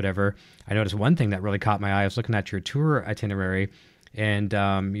 touring with, whatever, I noticed one thing that really caught my eye. I was looking at your tour itinerary, and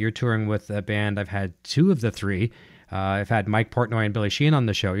you're touring with a band. I've had two of the three. I've had Mike Portnoy and Billy Sheehan on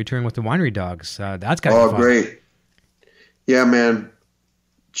the show. You're touring with the Winery Dogs. That's kind of fun. Great. Yeah, man.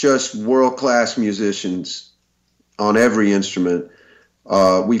 Just world-class musicians on every instrument.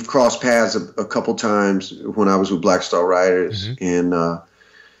 We've crossed paths a couple times when I was with Black Star Riders, and man,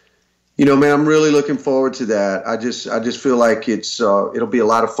 I'm really looking forward to that. I just feel like it'll be a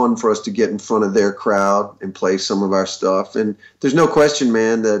lot of fun for us to get in front of their crowd and play some of our stuff. And there's no question,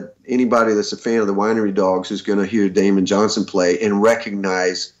 man, that anybody that's a fan of the Winery Dogs is going to hear Damon Johnson play and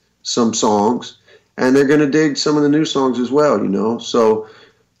recognize some songs, and they're going to dig some of the new songs as well.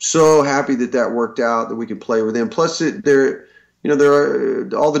 So happy that worked out, that we could play with them. Plus, there are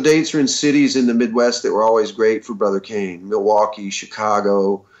all the dates are in cities in the Midwest that were always great for Brother Kane. Milwaukee,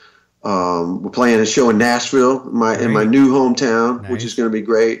 Chicago. We're playing a show in Nashville, in my new hometown, which is going to be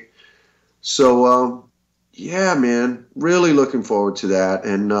great. So, yeah, man, really looking forward to that.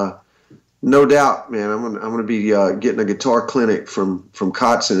 And no doubt, man, I'm gonna be getting a guitar clinic from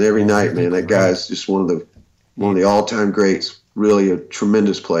Kotzen every night, man. That guy's just one of the all-time greats. Really a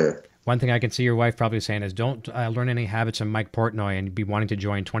tremendous player. One thing I can see your wife probably saying is, don't learn any habits of Mike Portnoy and be wanting to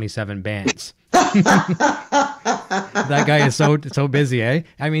join 27 bands. That guy is so busy, eh?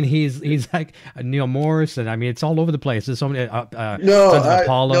 I mean, he's like Neil Morrison. I mean, it's all over the place. There's so many.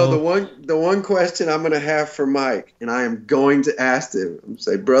 Apollo. No, the one question I'm going to have for Mike, and I am going to ask him, I'm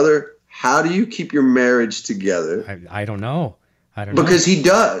say, brother, how do you keep your marriage together? I don't know. Because he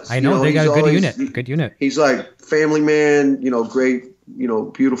does. I know they got a good unit. He's like family man, great,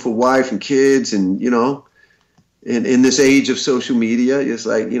 beautiful wife and kids, and in this age of social media, it's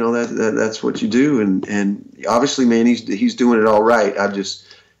like that's what you do, and obviously, man, he's doing it all right.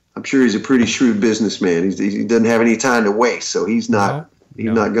 I'm sure he's a pretty shrewd businessman. He doesn't have any time to waste, so he's not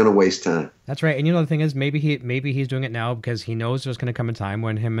going to waste time. That's right. And the thing is, maybe he's doing it now because he knows there's going to come a time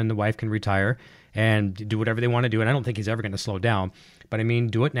when him and the wife can retire and do whatever they want to do. And I don't think he's ever going to slow down. But I mean,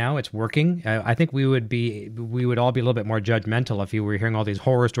 do it now. It's working. I think we would all be a little bit more judgmental if you were hearing all these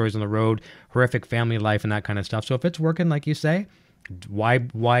horror stories on the road, horrific family life, and that kind of stuff. So if it's working, like you say,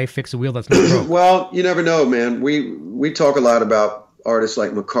 why fix a wheel that's not broke? Well, you never know, man. We talk a lot about artists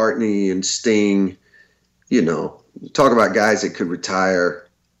like McCartney and Sting. Talk about guys that could retire.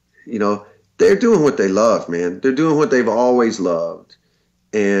 They're doing what they love, man. They're doing what they've always loved.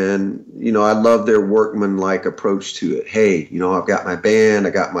 And, I love their workman-like approach to it. Hey, I've got my band,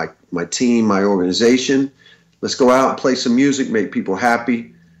 I got my team, my organization. Let's go out and play some music, make people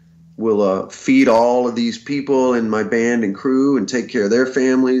happy. We'll feed all of these people in my band and crew and take care of their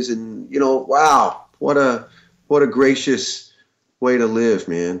families. And, wow, what a gracious way to live,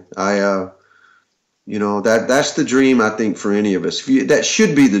 man. That's the dream, I think, for any of us. That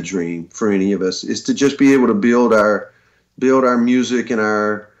should be the dream for any of us, is to just be able to build our music and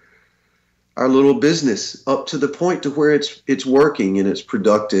our little business up to the point to where it's working and it's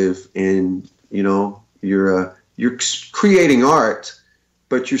productive, and you're creating art,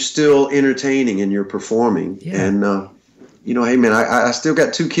 but you're still entertaining and you're performing. Yeah. And hey man, I still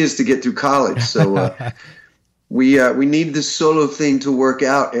got 2 kids to get through college, so we need this solo thing to work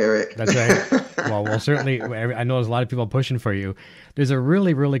out, Eric. That's right. Well, certainly. I know there's a lot of people pushing for you. There's a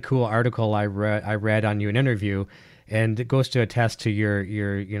really, really cool article I read on you, an interview. And it goes to attest to your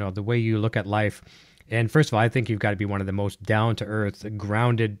the way you look at life. And first of all, I think you've got to be one of the most down-to-earth,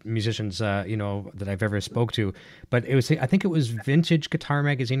 grounded musicians, that I've ever spoke to. But I think it was Vintage Guitar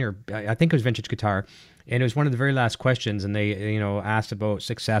Magazine, or I think it was Vintage Guitar. And it was one of the very last questions, and they, asked about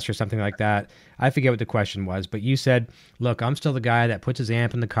success or something like that. I forget what the question was, but you said, look, I'm still the guy that puts his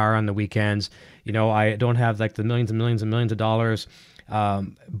amp in the car on the weekends. I don't have like the millions and millions and millions of dollars,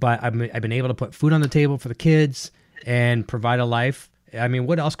 but I've been able to put food on the table for the kids and provide a life. I mean,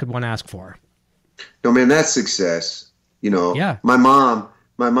 what else could one ask for? No, man, that's success. Yeah. My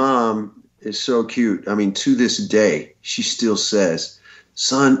mom is so cute. I mean, to this day, she still says,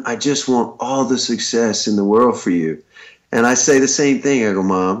 son, I just want all the success in the world for you. And I say the same thing. I go,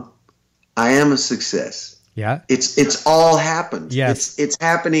 Mom, I am a success. Yeah. It's all happened. Yes. It's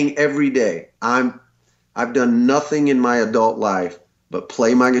happening every day. I've done nothing in my adult life but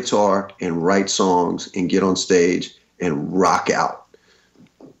play my guitar and write songs and get on stage and rock out.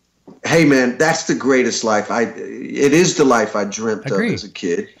 Hey man, that's the greatest life. It is the life I dreamt of as a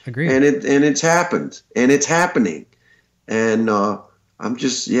kid. Agreed. And it's happened, and it's happening. And I'm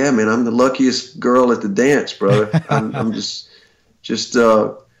just, I'm the luckiest girl at the dance, brother. I'm just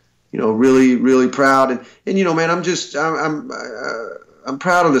really, really proud. And man, I'm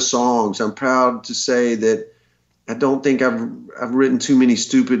proud of the songs. I'm proud to say that I don't think I've written too many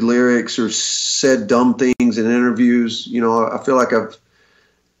stupid lyrics or said dumb things in interviews. I feel like I've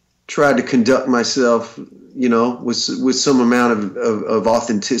tried to conduct myself, with some amount of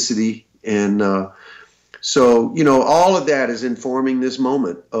authenticity. And so, all of that is informing this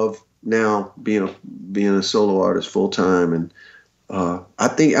moment of now being a solo artist full time. And I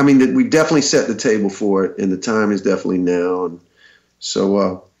think, that we definitely set the table for it, and the time is definitely now. And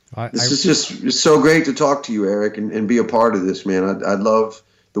so this is just, it's so great to talk to you, Eric, and be a part of this, man. I love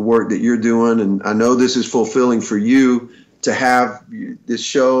the work that you're doing, and I know this is fulfilling for you to have this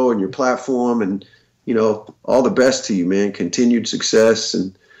show and your platform, and all the best to you, man. Continued success,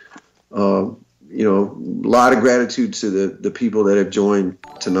 and a lot of gratitude to the people that have joined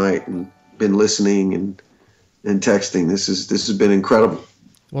tonight and been listening and texting. This has been incredible.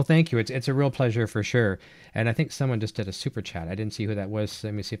 Well, thank you. It's a real pleasure for sure. And I think someone just did a super chat. I didn't see who that was.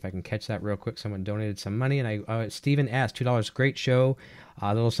 Let me see if I can catch that real quick. Someone donated some money, and Stephen asked $2. Great show.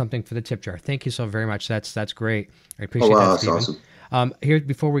 A little something for the tip jar. Thank you so very much. That's great. I appreciate that, Stephen. That's awesome. Here,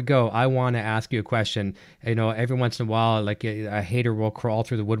 before we go, I want to ask you a question. Every once in a while, like a hater will crawl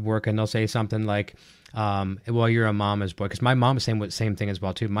through the woodwork and they'll say something like, well, you're a mama's boy. Because my mom was saying the same thing as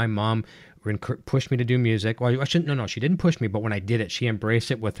well, too. My mom pushed me to do music. Well, she didn't push me, but when I did it, she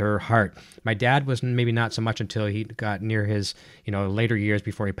embraced it with her heart. My dad was maybe not so much until he got near his, later years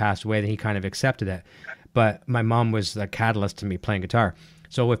before he passed away, then he kind of accepted it. But my mom was the catalyst to me playing guitar.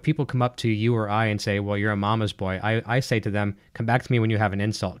 So if people come up to you or I and say, well, you're a mama's boy, I say to them, come back to me when you have an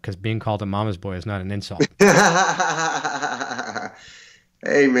insult, because being called a mama's boy is not an insult.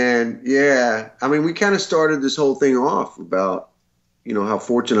 Hey, man. Yeah. We kind of started this whole thing off about, how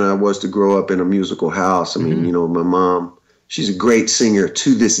fortunate I was to grow up in a musical house. My mom, she's a great singer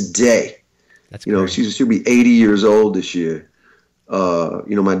to this day. That's great. She'll be 80 years old this year.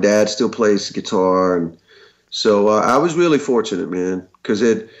 My dad still plays guitar. And so I was really fortunate, man, because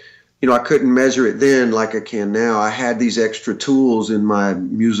I couldn't measure it then like I can now. I had these extra tools in my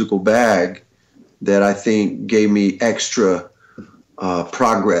musical bag that I think gave me extra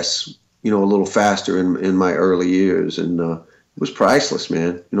progress, a little faster in my early years. And it was priceless,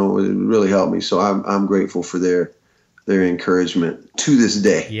 man. It really helped me. So I'm grateful for their encouragement to this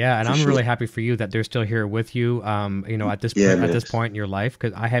day. Yeah, and I'm really happy for you that they're still here with you. At this point in your life,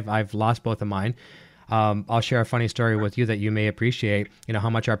 because I've lost both of mine. I'll share a funny story with you that you may appreciate. How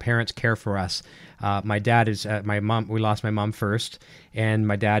much our parents care for us. My dad is my mom. We lost my mom first, and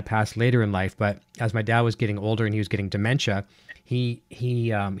my dad passed later in life. But as my dad was getting older and he was getting dementia, he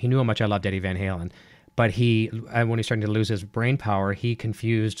knew how much I loved Eddie Van Halen. But when he started to lose his brain power, he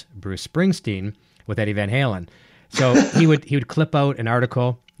confused Bruce Springsteen with Eddie Van Halen. So he would clip out an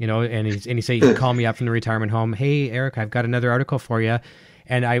article, and he'd call me up from the retirement home. Hey, Eric, I've got another article for you.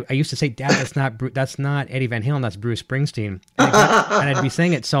 And I used to say, Dad, that's not Eddie Van Halen, that's Bruce Springsteen. And I'd be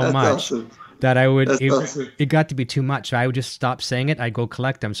saying it so much that it got to be too much. So I would just stop saying it. I'd go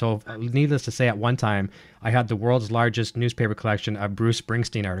collect them. So needless to say, at one time, I had the world's largest newspaper collection of Bruce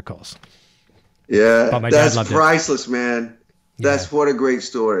Springsteen articles. Yeah, that's priceless, man. That's what a great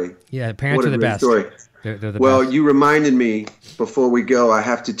story. Yeah, parents are the best. Story. They're the best. You reminded me, before we go, I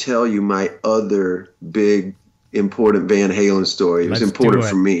have to tell you my other big, important Van Halen story. It was important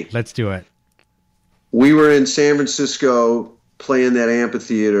for me. Let's do it. We were in San Francisco playing that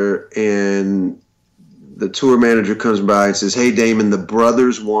amphitheater, and the tour manager comes by and says, hey, Damon, the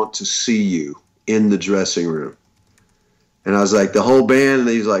brothers want to see you in the dressing room. And I was like, the whole band? And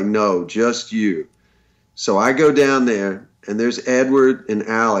he's like, no, just you. So I go down there, and there's Edward and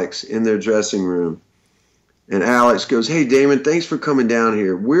Alex in their dressing room. And Alex goes, hey, Damon, thanks for coming down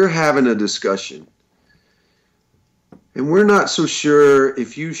here. We're having a discussion. And we're not so sure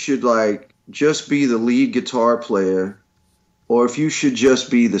if you should just be the lead guitar player or if you should just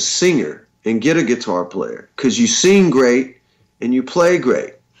be the singer and get a guitar player, because you sing great and you play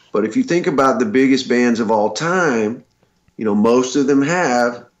great. But if you think about the biggest bands of all time, most of them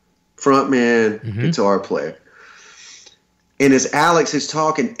have frontman guitar player. And as Alex is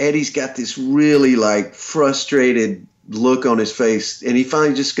talking, Eddie's got this really frustrated look on his face. And he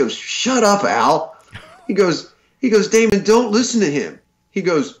finally just goes, shut up, Al. He goes, Damon, don't listen to him. He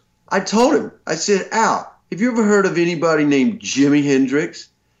goes, I told him. I said, Al, have you ever heard of anybody named Jimi Hendrix?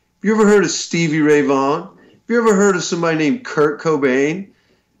 Have you ever heard of Stevie Ray Vaughan? Have you ever heard of somebody named Kurt Cobain?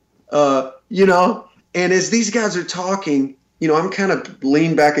 And as these guys are talking, I'm kind of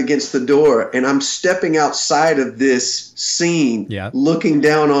leaned back against the door, and I'm stepping outside of this scene, looking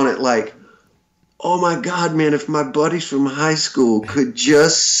down on it like, oh my God, man, if my buddies from high school could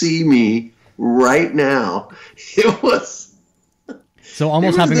just see me right now. It was so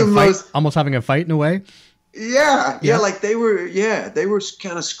almost having a fight, almost having a fight in a way. Yeah, like they were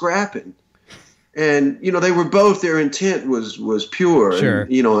kind of scrapping. And, you know, their intent was pure. Sure.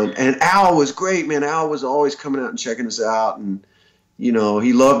 And, you know, and Al was great, man. Al was always coming out and checking us out. And, you know,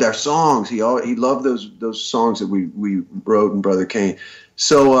 he loved our songs. He loved those songs that we wrote in Brother Kane.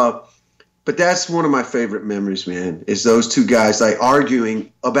 So, but that's one of my favorite memories, man, is those two guys like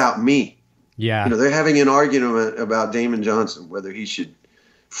arguing about me. Yeah. You know, they're having an argument about Damon Johnson, whether he should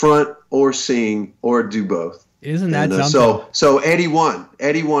front or sing or do both. Isn't that something? So Eddie won.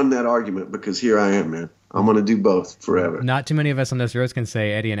 Eddie won that argument because here I am, man. I'm going to do both forever. Not too many of us on this earth can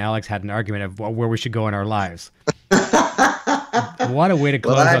say Eddie and Alex had an argument of where we should go in our lives. What a way to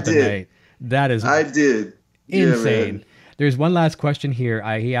close out the night. That is I did. Insane. Yeah, there's one last question here.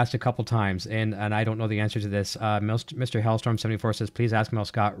 He asked a couple times, and I don't know the answer to this. Mr. Hellstorm74 says, please ask him how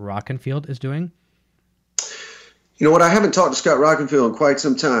Scott Rockenfield is doing. You know what? I haven't talked to Scott Rockenfield in quite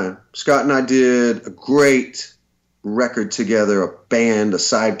some time. Scott and I did a great record together, a band, a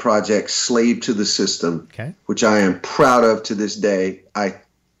side project, Slave to the System, which I am proud of to this day. I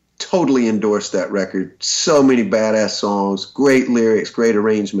totally endorse that record. So many badass songs, great lyrics, great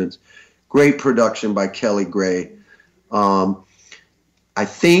arrangements, great production by Kelly Gray. I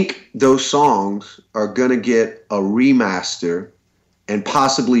think those songs are going to get a remaster and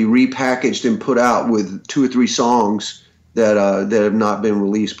possibly repackaged and put out with 2 or 3 songs that have not been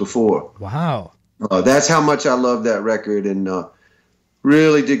released before. Wow. That's how much I love that record, and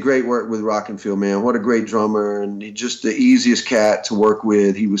really did great work with Rockenfield, man. What a great drummer, and just the easiest cat to work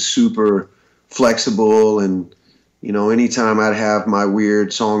with. He was super flexible, and, you know, anytime I'd have my weird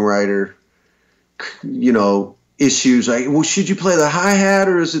songwriter, you know, issues, like, well, should you play the hi-hat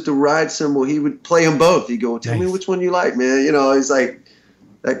or is it the ride cymbal? He would play them both. He'd go, tell me which one you like, man. You know, he's like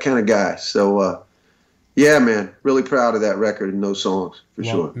that kind of guy. So, yeah, man, really proud of that record and those songs, for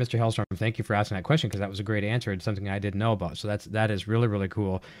sure. Mr. Hellstorm, thank you for asking that question because that was a great answer and something I didn't know about. So that is really, really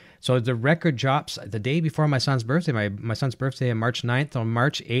cool. So the record drops the day before my son's birthday. My son's birthday on March 9th. On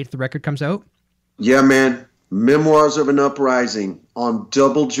March 8th, the record comes out? Yeah, man. Memoirs of an Uprising on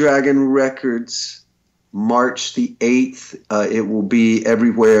Double Dragon Records. March the 8th. It will be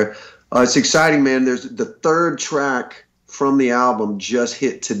everywhere. It's exciting, man. There's the 3rd track from the album just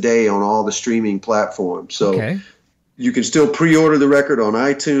hit today on all the streaming platforms. So you can still pre-order the record on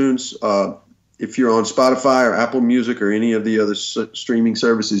iTunes. If you're on Spotify or Apple Music or any of the other streaming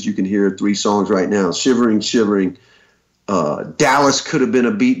services, you can hear 3 songs right now. Shivering, Shivering. Dallas Could Have Been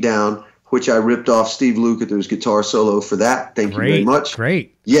a Beatdown, which I ripped off Steve Lukather's guitar solo for that. Thank you very much.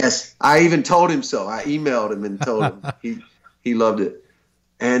 Great. Yes, I even told him so. I emailed him and told him. He loved it.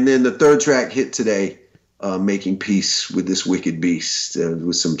 And then the 3rd track hit today, Making Peace with This Wicked Beast,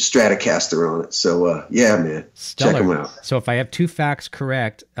 with some Stratocaster on it. So, yeah, man, Stellar. Check them out. So if I have 2 facts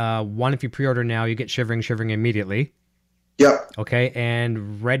correct, one, if you pre-order now, you get Shivering, Shivering immediately. Yep. Okay,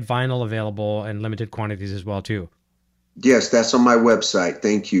 and red vinyl available in limited quantities as well, too. Yes, that's on my website.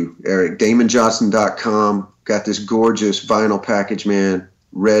 Thank you, Eric. DamonJohnson.com. Got this gorgeous vinyl package, man.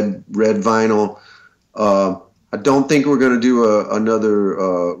 Red vinyl. I don't think we're going to do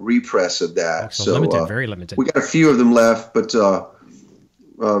another repress of that. So limited, very limited. We got a few of them left, but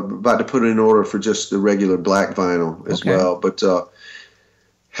about to put it in order for just the regular black vinyl as well. But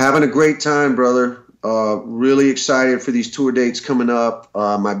having a great time, brother. Really excited for these tour dates coming up.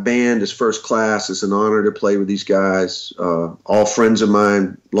 My band is first class. It's an honor to play with these guys. All friends of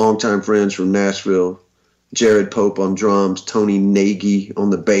mine, longtime friends from Nashville. Jared Pope on drums, Tony Nagy on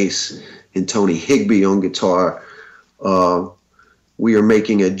the bass, and Tony Higbee on guitar. We are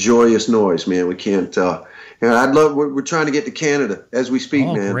making a joyous noise, man. We can't. And we're trying to get to Canada as we speak,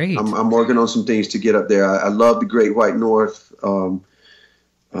 man. Great. I'm working on some things to get up there. I love the Great White North.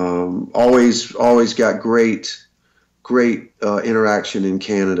 Always got great interaction in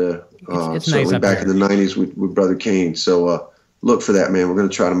Canada. It's certainly nice back in the 90s with Brother Kane. So look for that, man. We're going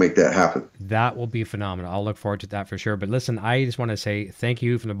to try to make that happen. That will be phenomenal. I'll look forward to that for sure. But listen, I just want to say thank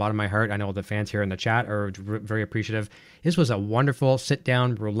you from the bottom of my heart. I know the fans here in the chat are very appreciative. This was a wonderful sit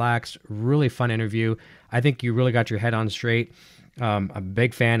down, relaxed, really fun interview. I think you really got your head on straight. I'm a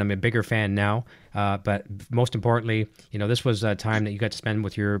big fan. I'm a bigger fan now. But most importantly, you know, this was a time that you got to spend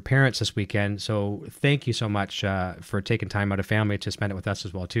with your parents this weekend. So thank you so much for taking time out of family to spend it with us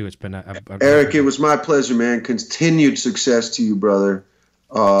as well, too. It's been Eric, it was my pleasure, man. Continued success to you, brother.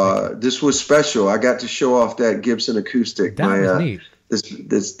 This was special. I got to show off that Gibson acoustic. That was neat.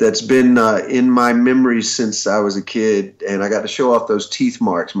 that's been in my memory since I was a kid, and I got to show off those teeth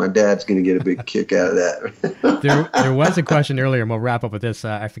marks. My dad's going to get a big kick out of that. There was a question earlier, and we'll wrap up with this.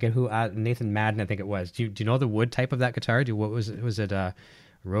 I forget who, Nathan Madden, I think it was. Do you know the wood type of that guitar? Was it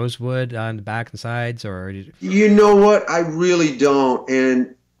rosewood on the back and sides, or? You know what? I really don't,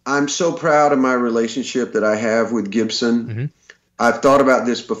 and I'm so proud of my relationship that I have with Gibson. Mm-hmm. I've thought about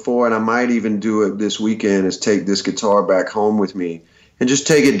this before, and I might even do it this weekend, is take this guitar back home with me and just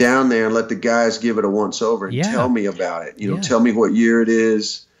take it down there and let the guys give it a once over and tell me about it. Tell me what year it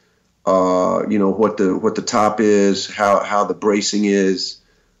is, what the top is, how the bracing is.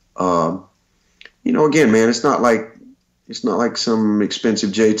 Again, man, it's not like some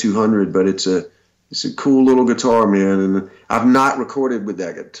expensive J200, but it's a cool little guitar, man. And I've not recorded with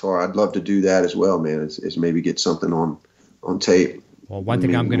that guitar. I'd love to do that as well, man. Is maybe get something on tape. Well, one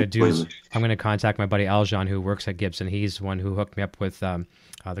thing I'm going to do is I'm going to contact my buddy Aljon, who works at Gibson. He's the one who hooked me up with the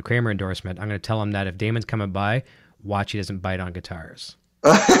Kramer endorsement. I'm going to tell him that if Damon's coming by, watch he doesn't bite on guitars.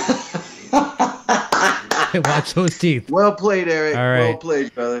 Watch those teeth. Well played, Eric. All right. Well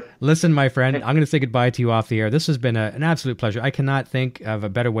played, brother. Listen, my friend, I'm going to say goodbye to you off the air. This has been an absolute pleasure. I cannot think of a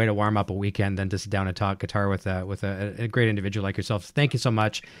better way to warm up a weekend than to sit down and talk guitar with a great individual like yourself. Thank you so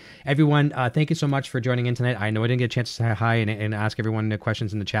much. Everyone, thank you so much for joining in tonight. I know I didn't get a chance to say hi and ask everyone the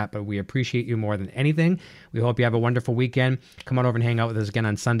questions in the chat, but we appreciate you more than anything. We hope you have a wonderful weekend. Come on over and hang out with us again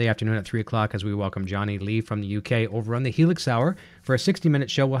on Sunday afternoon at 3 o'clock as we welcome Johnny Lee from the UK over on the Helix Hour. For a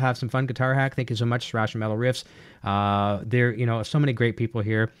 60-minute show, we'll have some fun guitar hack. Thank you so much, Thrash and Metal Riffs. There, so many great people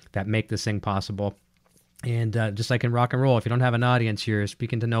here that make this thing possible. And just like in rock and roll, if you don't have an audience, you're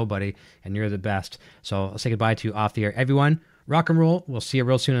speaking to nobody, and you're the best. So I'll say goodbye to you off the air. Everyone, rock and roll. We'll see you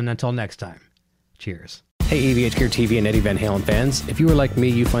real soon, and until next time, cheers. Hey, EVH Gear TV and Eddie Van Halen fans. If you are like me,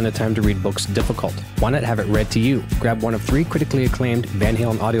 you find the time to read books difficult. Why not have it read to you? Grab one of 3 critically acclaimed Van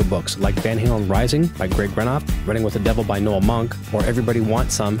Halen audiobooks like Van Halen Rising by Greg Renoff, Running with the Devil by Noel Monk, or Everybody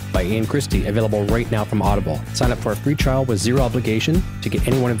Wants Some by Ian Christie, available right now from Audible. Sign up for a free trial with 0 obligation to get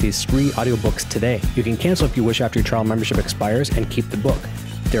any one of these 3 audiobooks today. You can cancel if you wish after your trial membership expires and keep the book.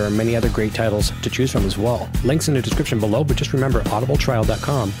 There are many other great titles to choose from as well. Links in the description below, but just remember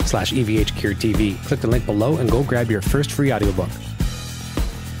audibletrial.com/EVHGearTV. Click the link below and go grab your first free audiobook.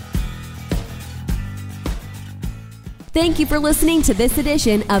 Thank you for listening to this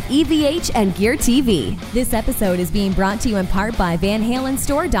edition of EVH and Gear TV. This episode is being brought to you in part by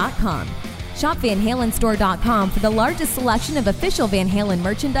VanHalenStore.com. Shop VanHalenStore.com for the largest selection of official Van Halen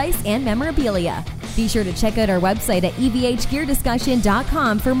merchandise and memorabilia. Be sure to check out our website at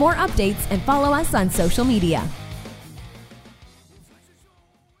EVHGearDiscussion.com for more updates and follow us on social media.